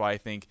 That's why I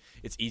think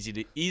it's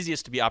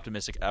easiest to be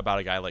optimistic about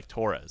a guy like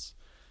Torres.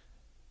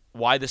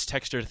 Why this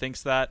texter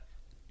thinks that?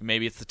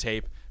 Maybe it's the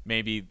tape.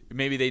 Maybe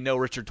they know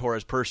Richard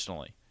Torres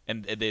personally,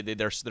 and they're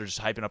just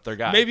hyping up their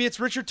guy. Maybe it's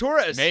Richard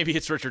Torres. Maybe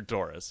it's Richard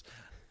Torres.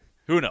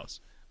 Who knows?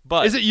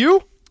 But is it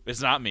you?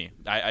 It's not me.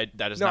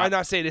 That is no. not. I'm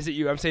not saying is it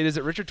you. I'm saying is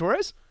it Richard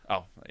Torres?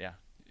 Oh yeah.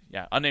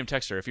 Unnamed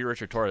texter. If you're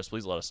Richard Torres,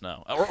 please let us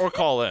know, or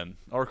call in,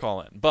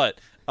 But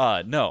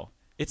no.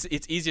 It's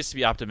easiest to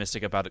be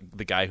optimistic about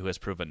the guy who has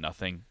proven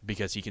nothing,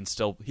 because he can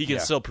still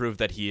prove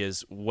that he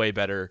is way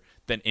better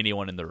than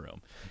anyone in the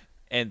room.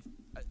 And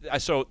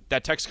so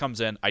that text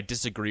comes in. I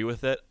disagree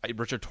with it.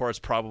 Richard Torres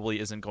probably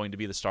isn't going to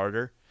be the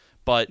starter,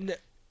 but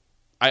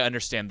I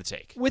understand the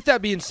take. With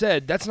that being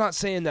said, that's not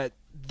saying that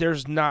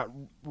there's not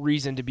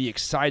reason to be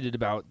excited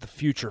about the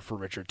future for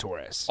Richard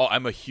Torres. Oh, I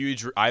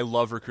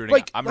love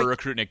recruiting. I'm a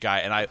recruiting guy,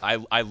 and I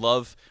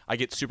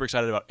get super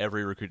excited about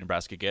every recruit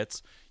Nebraska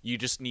gets. You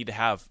just need to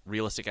have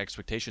realistic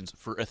expectations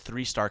for a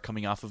 3-star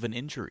coming off of an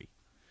injury.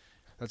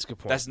 That's a good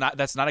point. That's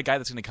not a guy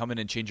that's going to come in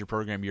and change your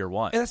program year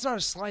one. And that's not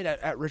a slight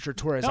at Richard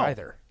Torres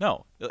either.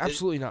 No.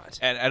 Absolutely not.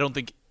 And I don't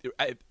think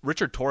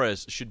Richard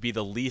Torres should be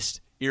the least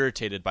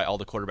irritated by all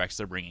the quarterbacks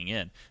they're bringing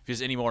in.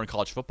 Because anymore in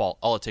college football,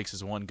 all it takes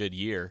is one good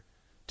year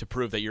to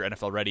prove that you're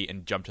NFL ready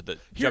and jump to the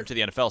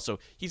NFL. So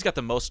he's got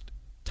the most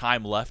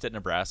time left at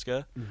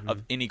Nebraska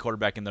of any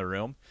quarterback in the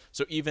room.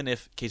 So even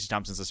if Casey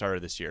Thompson's the starter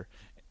this year,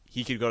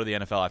 he could go to the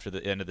NFL after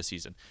the end of the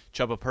season.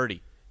 Chubba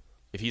Purdy,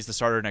 if he's the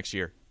starter next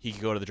year, he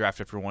could go to the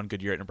draft after one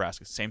good year at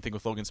Nebraska. Same thing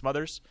with Logan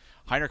Smothers.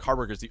 Heinrich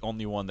Harburg is the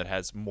only one that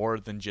has more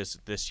than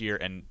just this year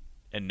and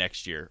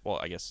next year. Well,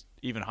 I guess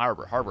even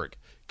Harburg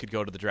could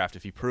go to the draft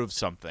if he proves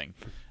something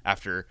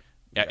after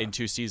in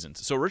 2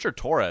 seasons. So Richard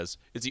Torres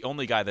is the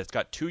only guy that's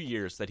got 2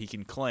 years that he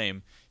can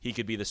claim he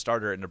could be the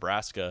starter at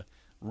Nebraska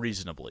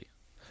reasonably.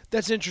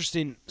 That's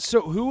interesting.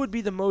 So who would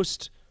be the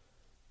most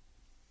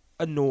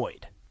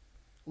annoyed?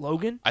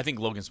 Logan? I think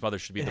Logan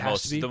Smothers should be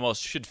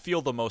should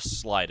feel the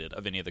most slighted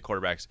of any of the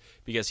quarterbacks,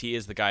 because he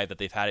is the guy that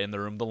they've had in the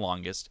room the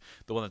longest,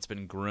 the one that's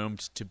been groomed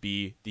to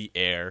be the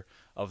heir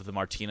of the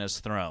Martinez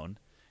throne,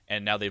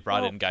 and now they've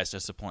brought in guys to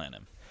supplant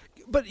him.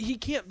 But he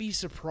can't be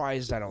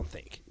surprised, I don't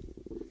think.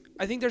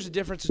 I think there's a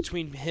difference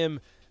between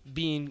him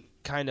being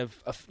kind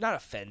of not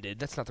offended,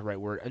 that's not the right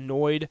word,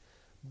 annoyed,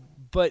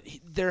 but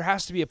there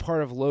has to be a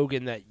part of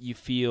Logan that you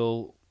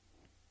feel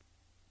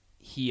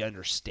he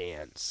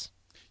understands.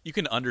 You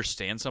can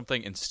understand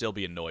something and still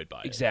be annoyed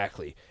by it.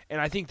 Exactly.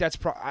 And I think that's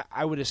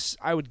I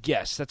would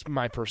guess, that's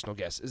my personal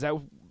guess, is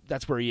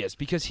that's where he is,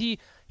 because he's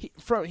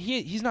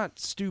not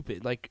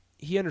stupid. Like,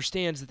 he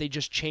understands that they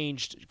just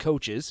changed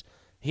coaches.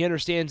 He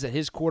understands that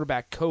his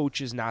quarterback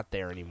coach is not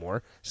there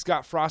anymore.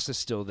 Scott Frost is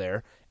still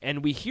there,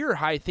 and we hear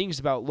high things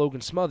about Logan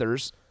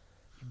Smothers,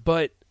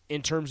 but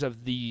in terms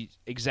of the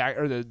exact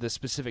or the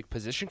specific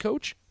position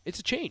coach, it's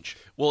a change.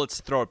 Well,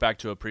 let's throw it back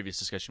to a previous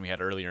discussion we had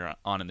earlier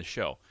on in the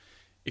show.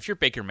 If you're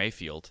Baker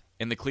Mayfield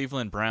and the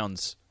Cleveland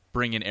Browns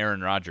bring in Aaron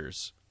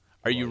Rodgers,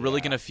 are you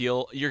really going to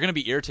feel – you're going to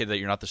be irritated that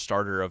you're not the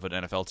starter of an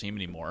NFL team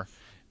anymore,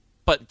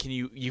 but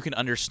you can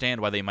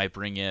understand why they might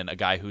bring in a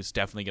guy who's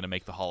definitely going to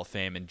make the Hall of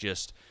Fame and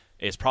just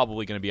is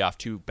probably going to be off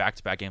 2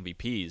 back-to-back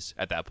MVPs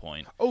at that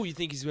point. Oh, you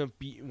think he's going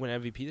to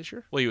win MVP this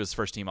year? Well, he was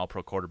first-team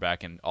All-Pro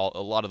quarterback, and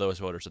a lot of those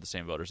voters are the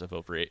same voters that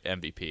vote for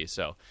MVP,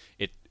 so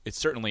it's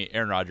certainly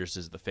Aaron Rodgers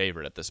is the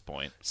favorite at this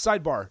point.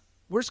 Sidebar,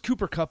 where's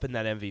Cooper Kupp in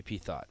that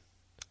MVP thought?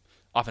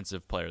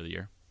 Offensive Player of the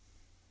Year.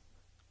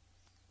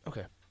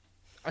 Okay,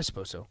 I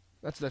suppose so.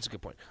 That's a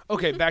good point.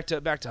 Okay, back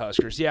to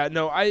Huskers. Yeah,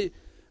 no,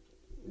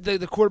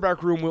 the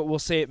quarterback room. We'll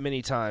say it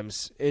many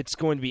times. It's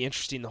going to be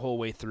interesting the whole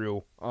way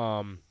through.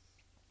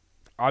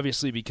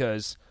 Obviously,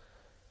 because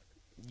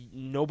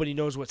nobody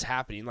knows what's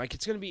happening. Like,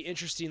 it's going to be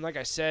interesting. Like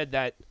I said,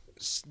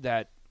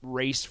 that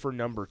race for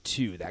number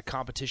 2, that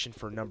competition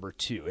for number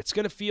 2. It's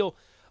going to feel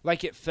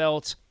like it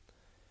felt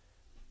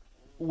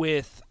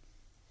with.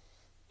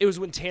 It was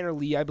when Tanner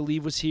Lee, I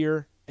believe, was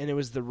here, and it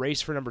was the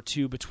race for number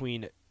 2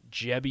 between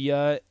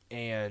Jebbia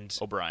and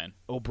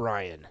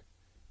O'Brien,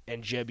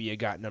 and Jebbia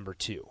got number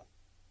 2,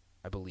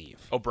 I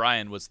believe.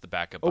 O'Brien was the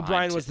backup.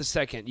 O'Brien was the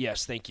second.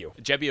 Yes, thank you.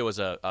 Jebbia was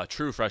a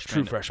true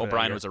freshman.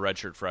 O'Brien was a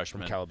redshirt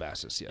freshman from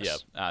Calabasas.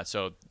 Yes. Yeah.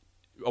 So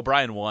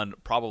O'Brien won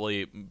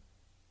probably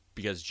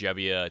because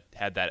Jebbia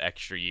had that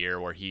extra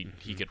year where he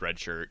could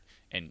redshirt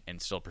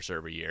and still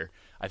preserve a year.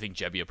 I think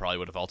Jebbia probably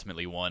would have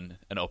ultimately won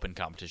an open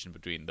competition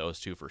between those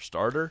two for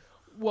starter.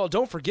 Well,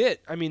 don't forget,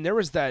 I mean, there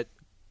was that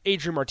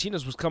Adrian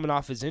Martinez was coming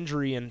off his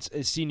injury in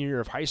his senior year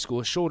of high school,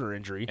 his shoulder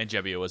injury. And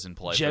Jebbia was in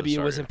play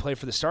Jebbia was in play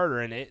for the starter,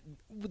 and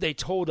they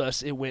told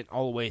us it went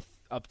all the way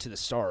up to the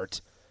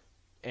start,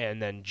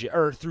 and then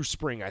through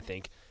spring, I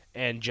think,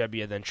 and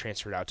Jebbia then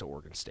transferred out to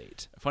Oregon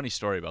State. A funny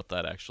story about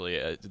that, actually.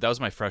 That was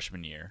my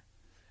freshman year,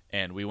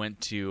 and we went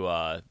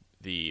to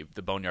the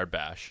Boneyard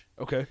Bash.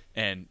 Okay.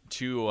 And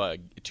two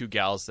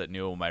gals that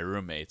knew my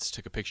roommates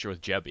took a picture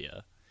with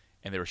Jebbia,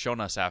 and they were showing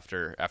us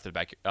after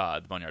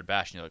the Boneyard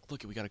Bash, and you're like,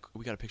 look, we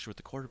got a picture with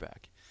the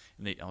quarterback.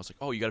 And I was like,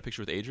 oh, you got a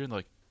picture with Adrian? They're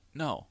like,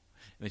 no.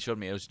 And they showed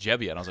me it was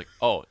Jebbia, and I was like,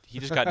 oh, he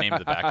just got named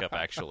the backup,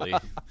 actually.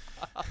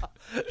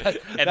 and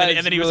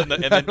then he was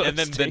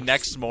the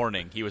next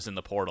morning he was in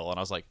the portal, and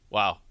I was like,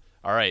 wow,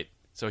 all right.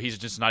 So he's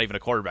just not even a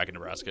quarterback in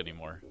Nebraska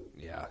anymore.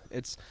 Yeah,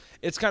 it's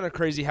kind of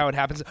crazy how it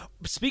happens.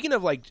 Speaking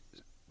of like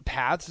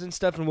paths and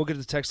stuff, and we'll get to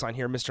the text line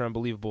here. Mr.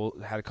 Unbelievable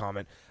had a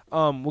comment.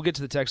 We'll get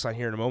to the text line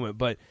here in a moment.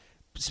 But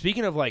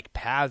speaking of like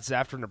paths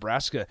after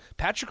Nebraska,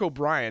 Patrick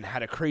O'Brien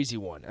had a crazy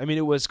one. I mean,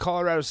 it was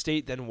Colorado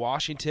State, then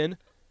Washington,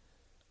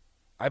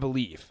 I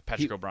believe.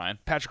 Patrick O'Brien.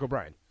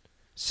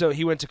 So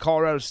he went to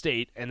Colorado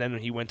State, and then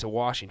he went to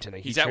Washington.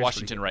 And he's at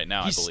Washington right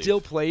now, I believe. He's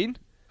still playing?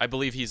 I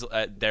believe he's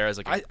there as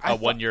like a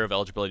 1 year of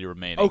eligibility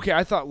remaining. Okay,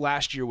 I thought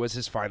last year was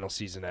his final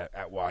season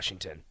at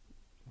Washington.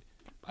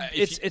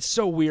 It's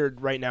so weird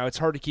right now. It's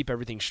hard to keep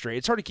everything straight.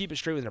 It's hard to keep it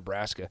straight with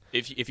Nebraska.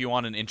 If you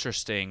want an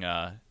interesting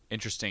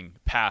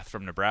path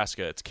from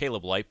Nebraska, it's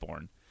Caleb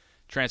Lightbourne.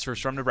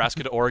 Transfers from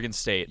Nebraska to Oregon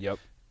State. Yep.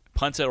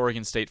 Punts at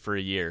Oregon State for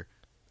a year.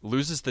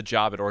 Loses the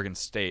job at Oregon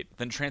State.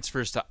 Then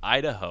transfers to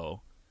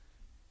Idaho.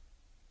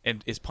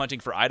 And is punting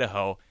for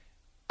Idaho.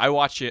 I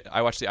watched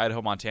the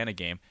Idaho-Montana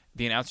game.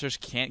 The announcers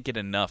can't get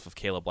enough of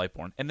Caleb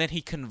Lightbourne. And then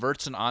he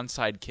converts an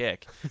onside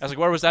kick. I was like,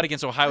 where was that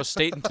against Ohio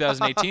State in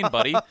 2018,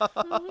 buddy?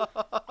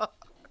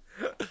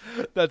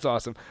 That's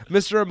awesome.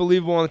 Mr.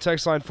 Unbelievable on the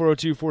text line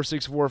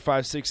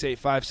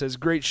 402-464-5685 says,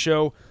 great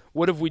show.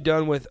 What have we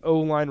done with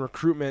O-line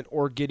recruitment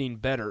or getting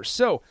better?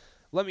 So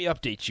let me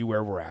update you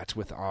where we're at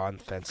with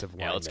offensive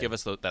line. Yeah, let's give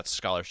us that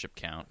scholarship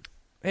count.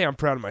 Hey, I'm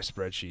proud of my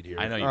spreadsheet here.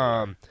 I know you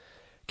are.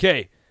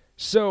 Okay,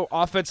 so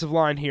offensive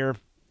line here.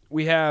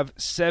 We have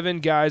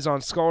 7 guys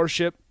on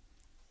scholarship.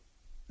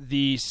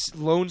 The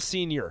lone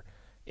senior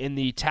in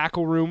the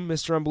tackle room,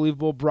 Mr.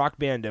 Unbelievable, Brock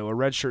Bando, a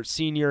redshirt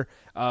senior,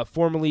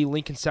 formerly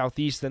Lincoln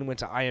Southeast, then went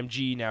to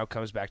IMG, now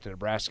comes back to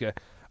Nebraska.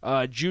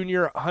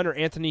 Junior, Hunter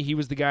Anthony, he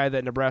was the guy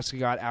that Nebraska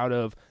got out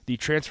of the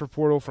transfer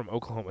portal from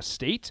Oklahoma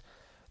State.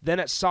 Then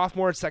at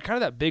sophomore, it's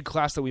that big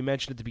class that we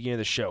mentioned at the beginning of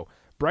the show.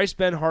 Bryce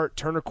Benhart,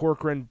 Turner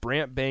Corcoran,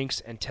 Brant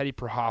Banks, and Teddy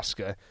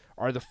Prohaska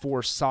are the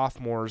 4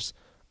 sophomores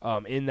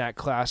in that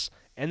class.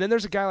 And then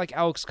there's a guy like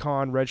Alex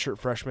Kahn, redshirt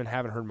freshman.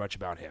 Haven't heard much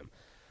about him.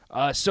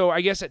 So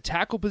I guess at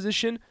tackle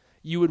position,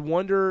 you would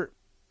wonder,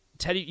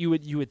 Teddy. You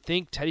would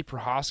think Teddy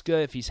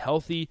Prohaska, if he's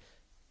healthy.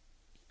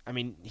 I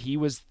mean, he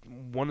was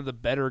one of the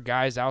better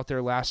guys out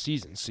there last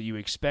season. So you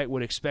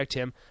would expect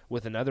him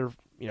with another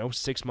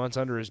 6 months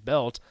under his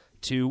belt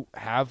to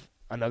have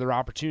another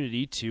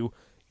opportunity to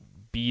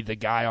be the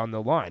guy on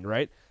the line,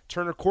 right?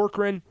 Turner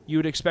Corcoran, you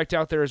would expect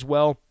out there as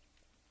well.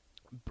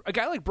 A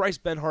guy like Bryce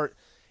Benhart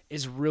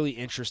is really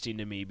interesting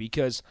to me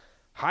because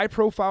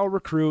high-profile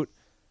recruit,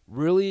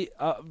 really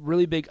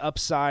big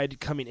upside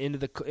coming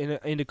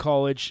into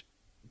college,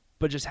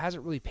 but just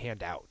hasn't really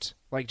panned out.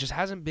 Like, just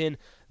hasn't been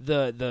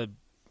the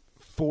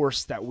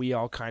force that we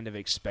all kind of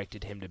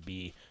expected him to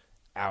be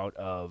out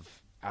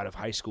of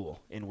high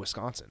school in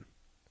Wisconsin.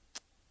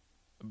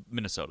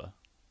 Minnesota.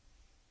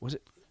 Was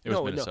it? It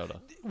was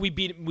Minnesota. No. We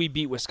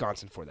beat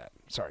Wisconsin for that.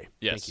 Sorry.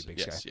 Yes. Thank you, Big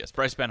Sky. Yes.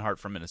 Bryce Benhart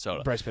from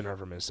Minnesota.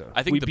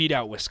 I think we beat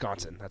out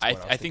Wisconsin. That's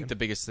what I think the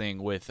biggest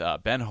thing with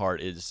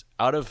Benhart is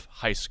out of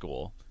high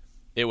school,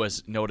 it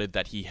was noted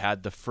that he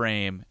had the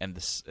frame and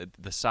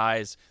the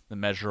size, the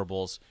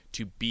measurables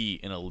to be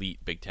an elite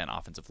Big Ten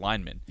offensive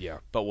lineman. Yeah.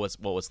 But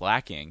what was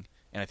lacking,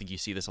 and I think you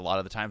see this a lot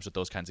of the times with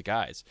those kinds of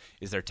guys,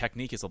 is their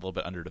technique is a little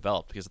bit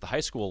underdeveloped because at the high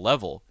school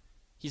level,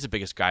 he's the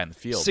biggest guy in the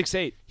field.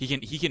 6'8".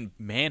 He can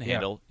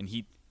manhandle, and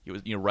he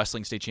was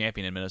wrestling state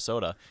champion in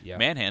Minnesota. Yeah.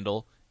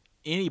 Manhandle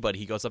anybody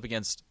he goes up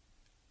against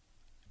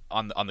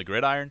on the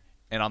gridiron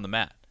and on the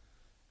mat.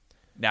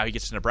 Now he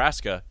gets to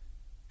Nebraska,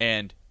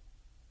 and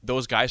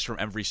those guys from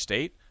every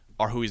state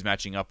are who he's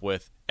matching up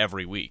with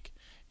every week.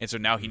 And so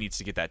now he needs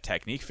to get that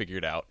technique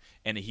figured out,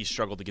 and he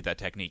struggled to get that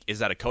technique. Is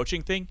that a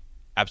coaching thing?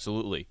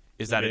 Absolutely.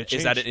 Is that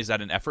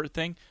an effort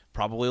thing?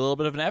 Probably a little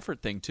bit of an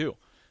effort thing too.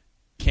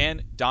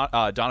 Can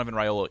Donovan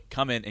Raiola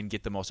come in and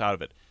get the most out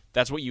of it?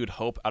 That's what you would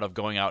hope out of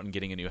going out and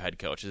getting a new head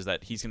coach, is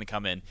that he's going to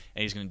come in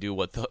and he's going to do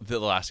what the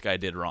last guy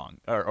did wrong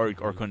or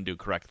couldn't do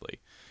correctly.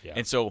 Yeah.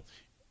 And so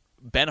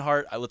Ben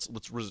Hart,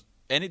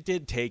 and it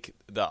did take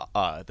the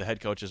head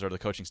coaches or the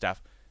coaching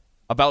staff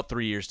about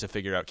 3 years to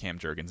figure out Cam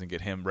Jurgens and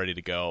get him ready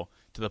to go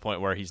to the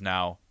point where he's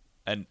now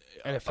an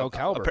NFL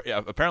caliber.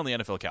 Apparently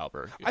NFL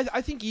caliber.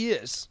 I think he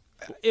is.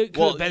 It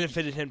could have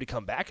benefited him to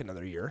come back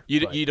another year.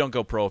 You don't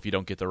go pro if you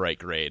don't get the right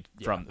grade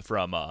from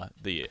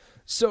the.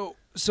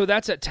 So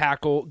that's at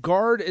tackle.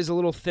 Guard is a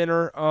little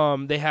thinner.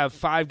 They have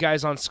 5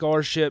 guys on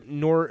scholarship.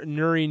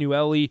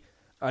 Nuri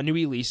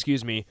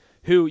Nuili,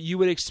 who you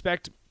would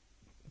expect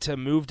to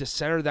move to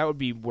center. That would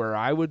be where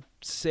I would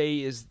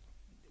say is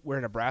where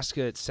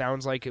Nebraska, it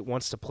sounds like it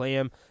wants to play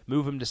him,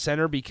 move him to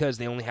center, because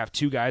they only have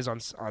 2 guys on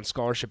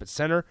scholarship at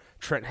center.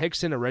 Trent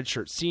Hickson, a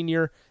redshirt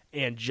senior,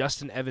 and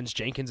Justin Evans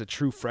Jenkins, a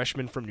true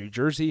freshman from New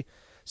Jersey.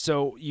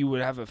 So you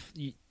would have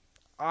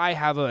I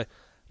have a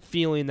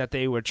feeling that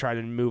they would try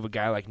to move a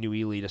guy like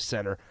Nuili to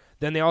center.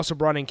 Then they also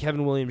brought in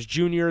Kevin Williams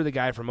Jr., the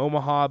guy from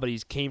Omaha, but he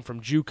came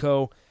from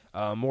JUCO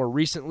more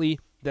recently.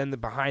 Then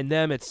behind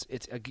them, it's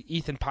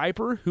Ethan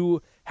Piper,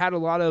 who had a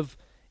lot of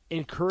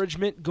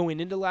encouragement going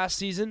into last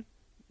season.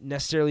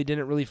 Necessarily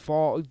didn't really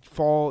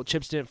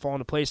chips didn't fall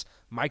into place.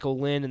 Michael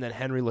Lynn, and then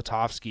Henry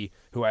Latovsky,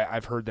 who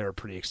I've heard they're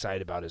pretty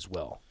excited about as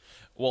well.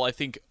 Well, I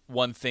think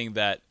one thing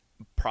that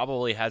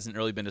probably hasn't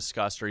really been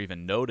discussed or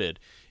even noted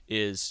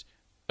is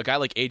a guy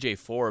like A.J.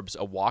 Forbes,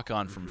 a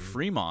walk-on from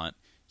Fremont.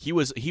 He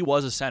was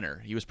a center.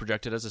 He was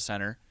projected as a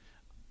center.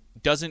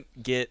 Doesn't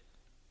get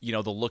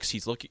the looks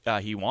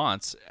he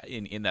wants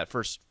in that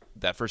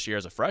first year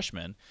as a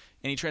freshman,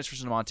 and he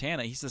transfers to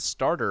Montana. He's the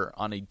starter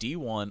on a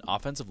D1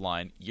 offensive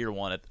line year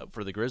one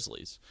for the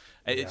Grizzlies.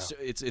 Yeah.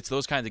 It's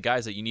those kinds of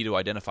guys that you need to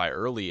identify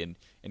early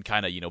and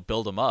kind of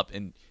build them up.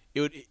 And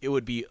it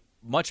would be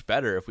much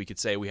better if we could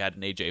say we had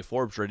an A.J.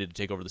 Forbes ready to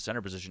take over the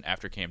center position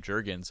after Cam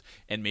Jurgens,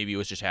 and maybe it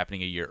was just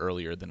happening a year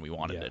earlier than we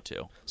wanted it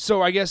to.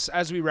 So I guess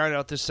as we round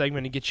out this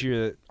segment and get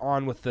you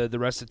on with the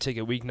rest of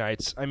Ticket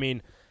Weeknights, I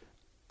mean,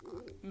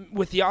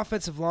 with the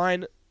offensive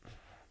line,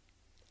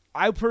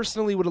 I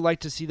personally would have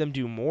liked to see them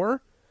do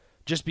more,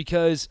 just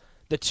because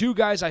the 2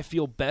 guys I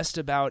feel best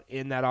about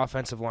in that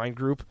offensive line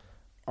group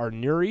are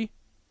Nuri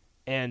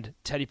and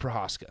Teddy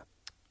Prohaska.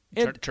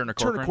 And Turner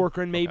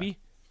Corcoran, maybe, okay.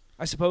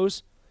 I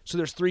suppose. So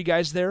there's 3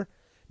 guys there.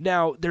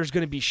 Now, there's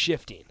going to be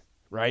shifting,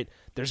 right?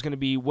 There's going to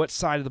be what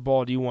side of the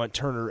ball do you want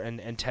Turner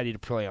and Teddy to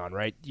play on,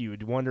 right? You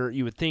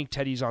would think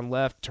Teddy's on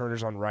left,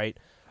 Turner's on right,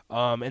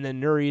 and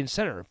then Nuri in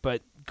center.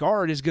 But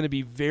guard is going to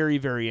be very,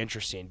 very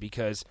interesting,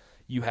 because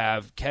you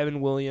have Kevin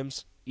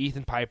Williams,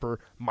 Ethan Piper,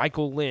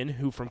 Michael Lynn,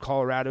 who from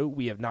Colorado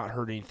we have not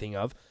heard anything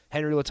of,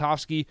 Henry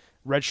Latovsky,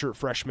 redshirt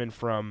freshman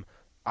from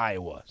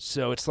Iowa.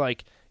 So it's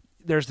like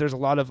there's a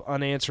lot of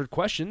unanswered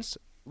questions,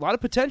 a lot of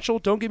potential,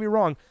 don't get me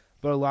wrong,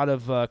 but a lot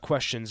of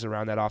questions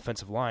around that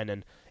offensive line.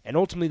 And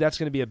ultimately that's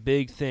going to be a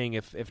big thing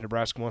if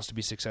Nebraska wants to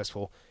be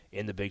successful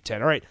in the Big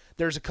Ten. All right,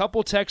 there's a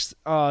couple texts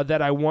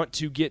that I want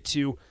to get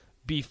to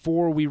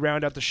before we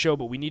round out the show,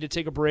 but we need to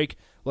take a break.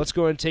 Let's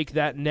go ahead and take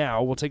that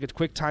now. We'll take a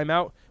quick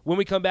timeout. When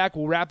we come back,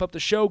 we'll wrap up the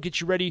show, get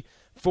you ready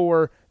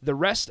for the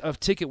rest of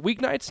Ticket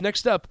Weeknights.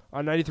 Next up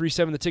on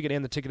 93.7 The Ticket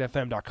and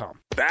theticketfm.com.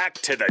 Back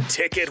to the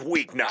Ticket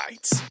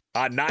Weeknights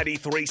on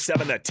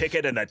 93.7 The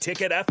Ticket and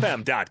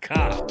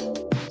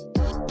theticketfm.com.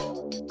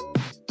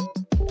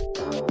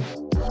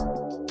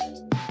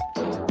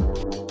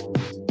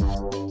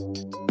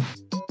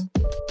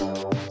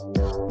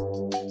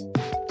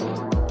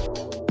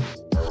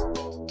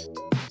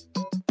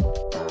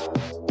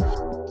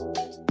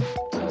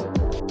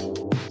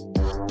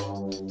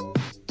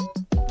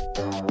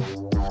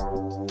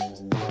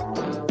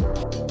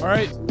 All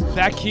right,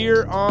 back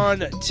here on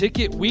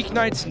Ticket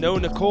Weeknights. No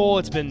Nicole.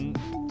 It's been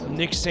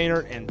Nick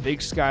Sainert and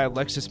Big Sky.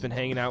 Alexis been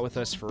hanging out with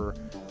us for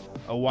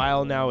a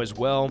while now as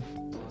well.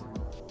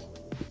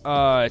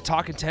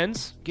 Talking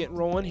Tens getting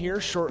rolling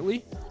here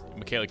shortly.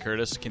 Michaela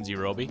Curtis, Kinsey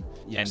Roby,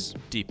 yes.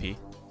 And DP.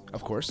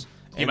 Of course.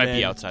 He might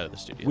be outside of the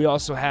studio. We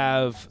also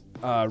have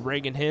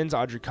Reagan Hins,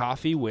 Audrey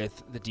Coffey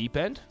with The Deep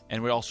End.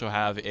 And we also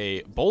have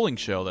a bowling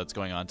show that's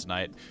going on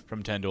tonight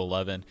from 10 to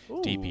 11.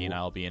 Ooh. DP and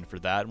I will be in for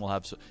that. And we'll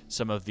have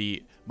some of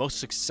the most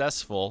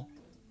successful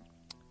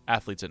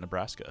athletes at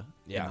Nebraska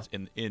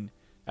in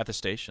at the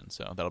station.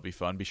 So that'll be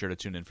fun. Be sure to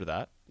tune in for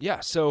that. Yeah,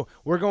 so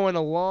we're going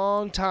a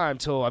long time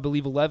till, I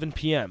believe, 11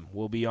 p.m.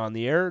 We'll be on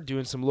the air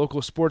doing some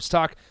local sports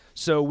talk.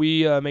 So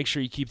we make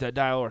sure you keep that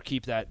dial or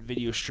keep that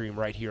video stream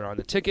right here on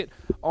the Ticket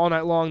all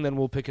night long. Then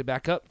we'll pick it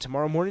back up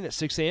tomorrow morning at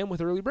 6 a.m.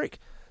 with early break.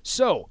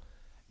 So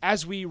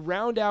as we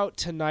round out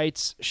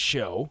tonight's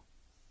show,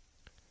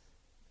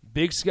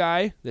 Big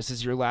Sky, this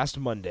is your last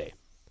Monday.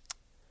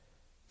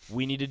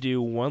 We need to do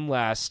one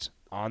last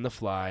on the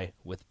fly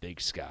with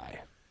Big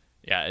Sky.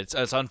 Yeah,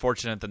 it's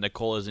unfortunate that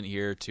Nicole isn't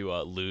here to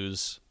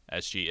lose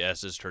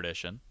as is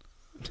tradition.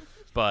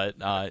 But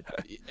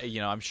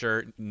I'm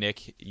sure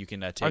Nick, you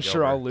can take over. I'm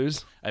sure I'll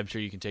lose. I'm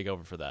sure you can take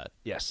over for that.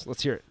 Yes,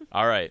 let's hear it.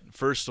 All right,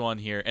 first one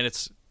here, and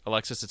it's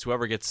Alexis. It's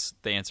whoever gets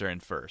the answer in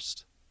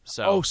first.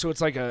 So so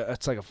it's like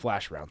a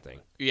flash round thing.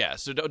 Yeah,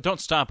 so don't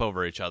stomp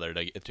over each other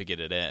to get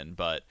it in.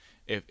 But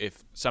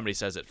if somebody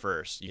says it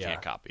first, you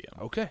can't copy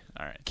them. Okay.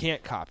 All right.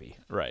 Can't copy.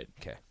 Right.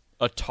 Okay.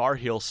 A Tar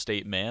Heel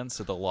State man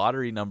said the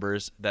lottery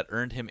numbers that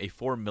earned him a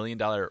 $4 million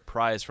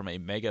prize from a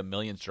Mega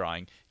Millions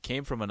drawing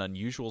came from an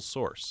unusual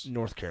source.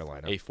 North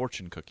Carolina. A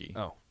fortune cookie.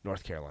 Oh,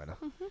 North Carolina.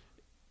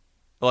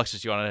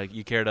 Alexis,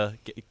 you care to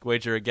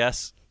wager a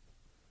guess?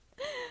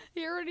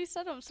 You already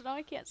said them, so now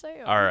I can't say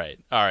them. All right.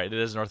 It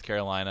is North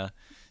Carolina.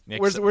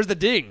 Where's the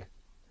ding?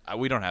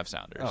 We don't have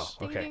sounders. Oh,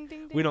 okay. Ding,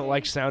 ding, ding, we don't ding.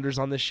 like sounders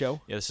on this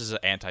show? Yeah, this is an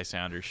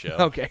anti-sounders show.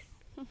 Okay.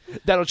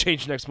 That'll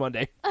change next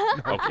Monday. No,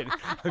 I'm kidding.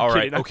 All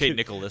right. I'm Okay, kidding.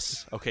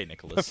 Nicholas. I'm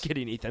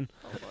kidding, Ethan.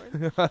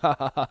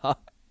 Oh, Lord.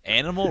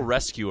 Animal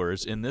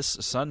rescuers in this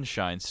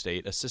sunshine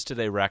state assisted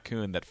a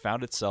raccoon that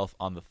found itself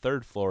on the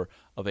third floor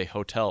of a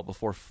hotel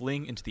before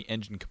fleeing into the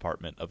engine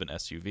compartment of an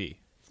SUV.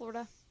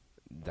 Florida.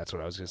 That's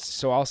what I was going to say.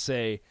 So I'll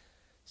say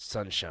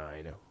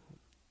sunshine.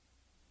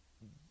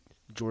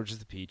 Georgia's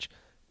the peach.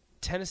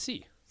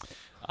 Tennessee.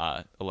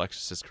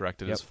 Alexis is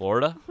correct. It Yep. is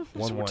Florida. So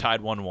 1-1. we're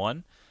tied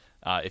 1-1.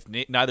 If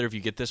neither of you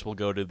get this, we'll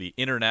go to the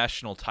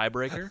international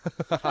tiebreaker.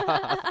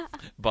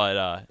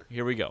 But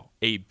here we go.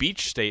 A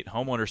beach state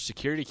homeowner's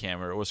security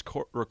camera was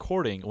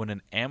recording when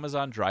an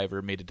Amazon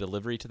driver made a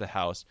delivery to the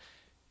house,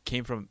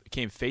 came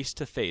face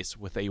to face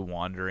with a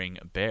wandering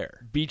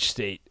bear. Beach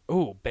state.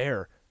 Oh,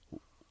 bear.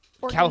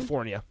 Oregon.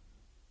 California.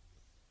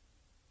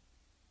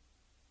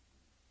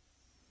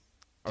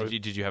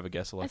 Did you have a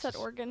guess, I Alexis? said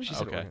Oregon. She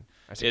said Okay. Oregon.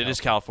 I said It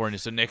is California.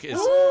 So Nick is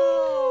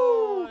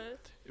Ooh.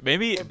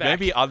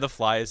 maybe on the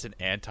fly is an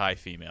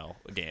anti-female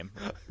game.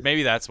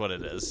 Maybe that's what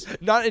it is.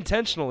 Not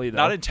intentionally, though.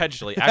 Not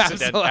intentionally.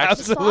 Absolutely.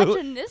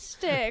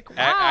 Misogynistic. Wow.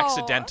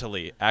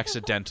 Accidentally.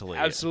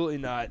 Absolutely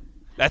not.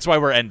 That's why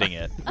we're ending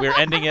it. We're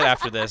ending it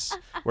after this.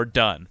 We're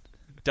done.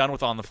 Done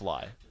with On the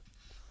Fly.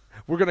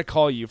 We're going to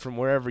call you from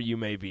wherever you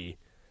may be.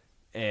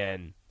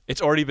 And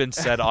It's already been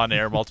said on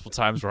air multiple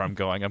times where I'm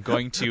going. I'm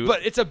going to...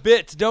 But it's a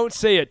bit. Don't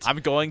say it. I'm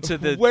going to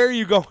the... Where are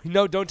you going?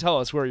 No, don't tell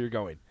us where you're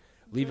going.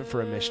 Leave it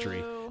for a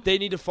mystery. They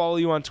need to follow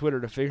you on Twitter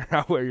to figure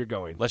out where you're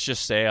going. Let's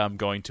just say I'm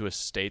going to a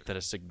state that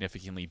is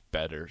significantly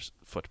better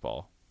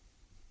football.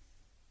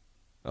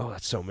 Oh,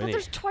 that's so But many.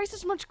 there's twice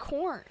as much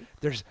corn.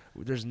 There's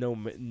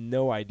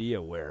no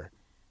idea where.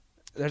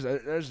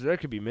 There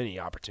could be many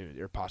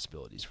opportunities or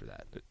possibilities for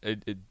that.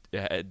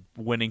 A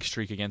winning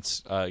streak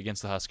against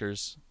the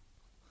Huskers.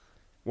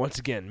 Once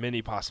again,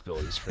 many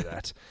possibilities for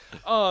that.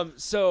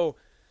 So,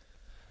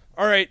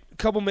 all right, a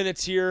couple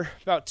minutes here,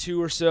 about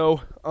 2 or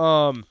so.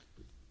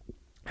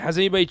 Has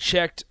anybody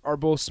checked are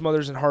both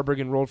Smothers and Harburg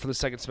enrolled for the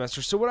second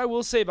semester? So what I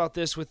will say about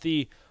this with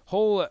the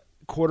whole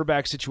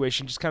quarterback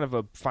situation, just kind of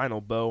a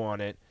final bow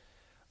on it,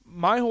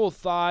 my whole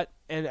thought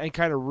and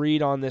kind of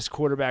read on this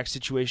quarterback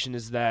situation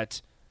is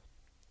that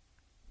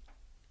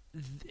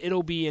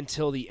it'll be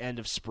until the end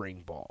of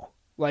spring ball.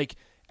 Like,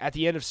 at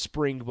the end of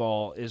spring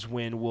ball is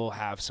when we'll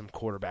have some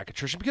quarterback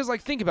attrition. Because,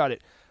 like, think about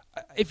it.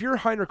 If you're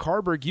Heinrich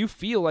Harburg, you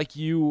feel like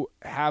you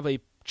have a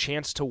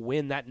chance to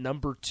win that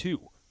number 2.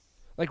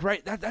 Like,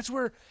 right, that's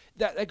where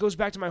that goes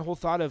back to my whole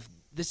thought of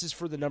this is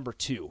for the number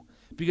 2.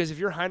 Because if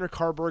you're Heinrich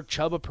Harburg,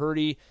 Chubba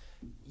Purdy,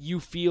 you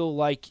feel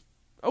like,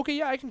 okay,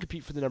 yeah, I can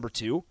compete for the number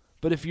 2.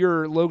 But if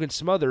you're Logan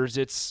Smothers,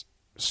 it's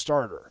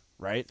starter,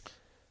 right?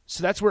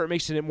 So that's where it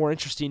makes it more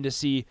interesting to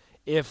see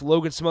if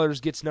Logan Smothers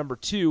gets number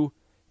 2,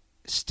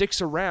 sticks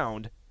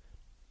around.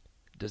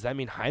 Does that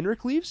mean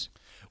Heinrich leaves?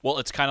 Well,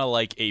 it's kind of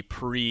like a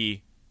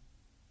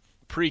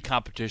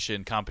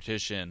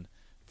pre-competition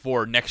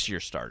for next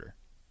year's starter.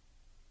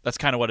 That's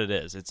kind of what it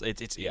is. It's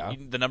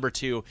the number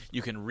 2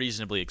 you can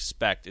reasonably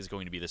expect is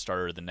going to be the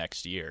starter the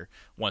next year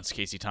once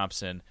Casey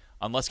Thompson,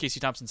 unless Casey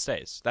Thompson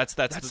stays. That's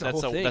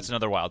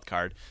another wild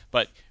card.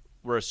 But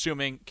we're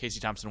assuming Casey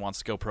Thompson wants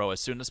to go pro as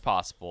soon as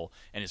possible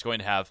and is going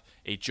to have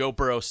a Joe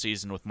Burrow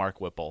season with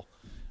Mark Whipple.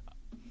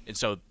 And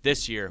so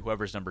this year,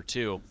 whoever's number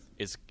 2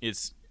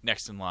 is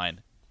next in line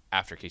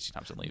after Casey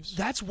Thompson leaves.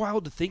 That's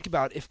wild to think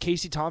about if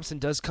Casey Thompson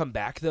does come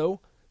back,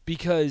 though,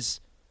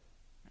 because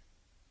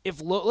if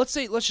let's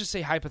just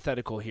say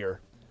hypothetical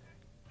here,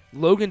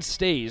 Logan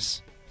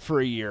stays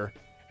for a year,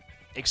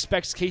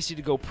 expects Casey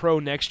to go pro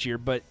next year,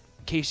 but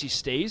Casey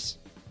stays,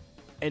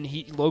 and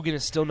Logan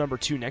is still number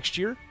 2 next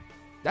year.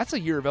 That's a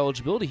year of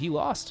eligibility he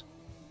lost.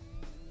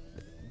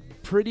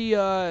 Pretty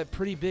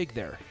big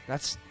there.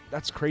 That's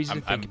crazy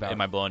to think about.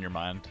 Am I blowing your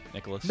mind,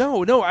 Nicholas?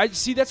 No. I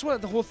see. That's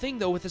what the whole thing,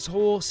 though, with this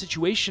whole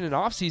situation in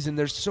offseason.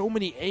 There's so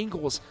many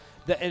angles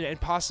and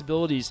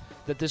possibilities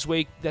that this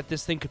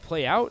thing could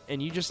play out,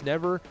 and you just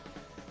never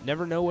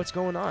know what's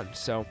going on.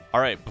 So,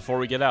 all right, before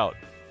we get out,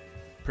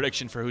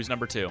 prediction for who's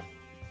number 2?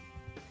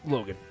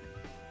 Logan.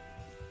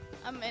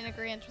 I'm in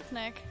agreement with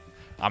Nick.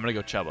 I'm gonna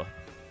go Chubba.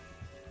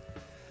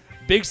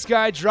 Big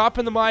Sky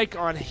dropping the mic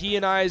on he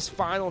and I's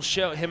final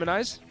show. Him and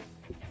I's.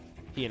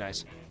 He and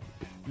I's.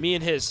 Me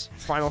and his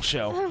final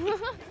show.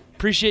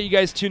 Appreciate you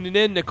guys tuning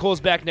in.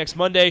 Nicole's back next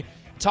Monday.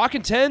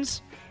 Talking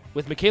Tens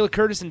with Michaela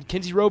Curtis and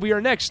Kinsey Roby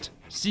are next.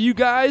 See you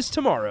guys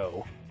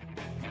tomorrow.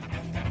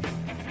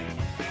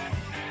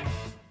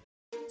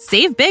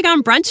 Save big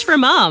on brunch for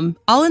mom,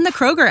 all in the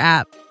Kroger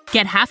app.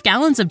 Get half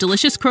gallons of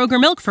delicious Kroger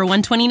milk for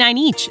 $1.29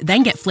 each.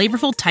 Then get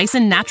flavorful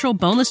Tyson natural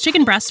boneless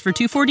chicken breasts for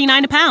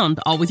 $2.49 a pound,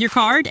 all with your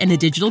card and a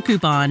digital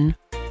coupon.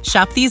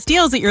 Shop these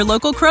deals at your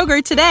local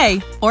Kroger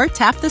today, or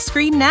tap the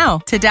screen now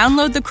to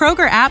download the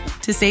Kroger app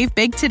to save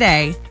big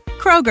today.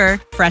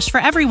 Kroger, fresh for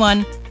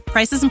everyone.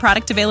 Prices and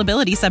product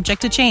availability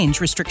subject to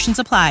change. Restrictions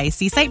apply.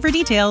 See site for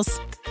details.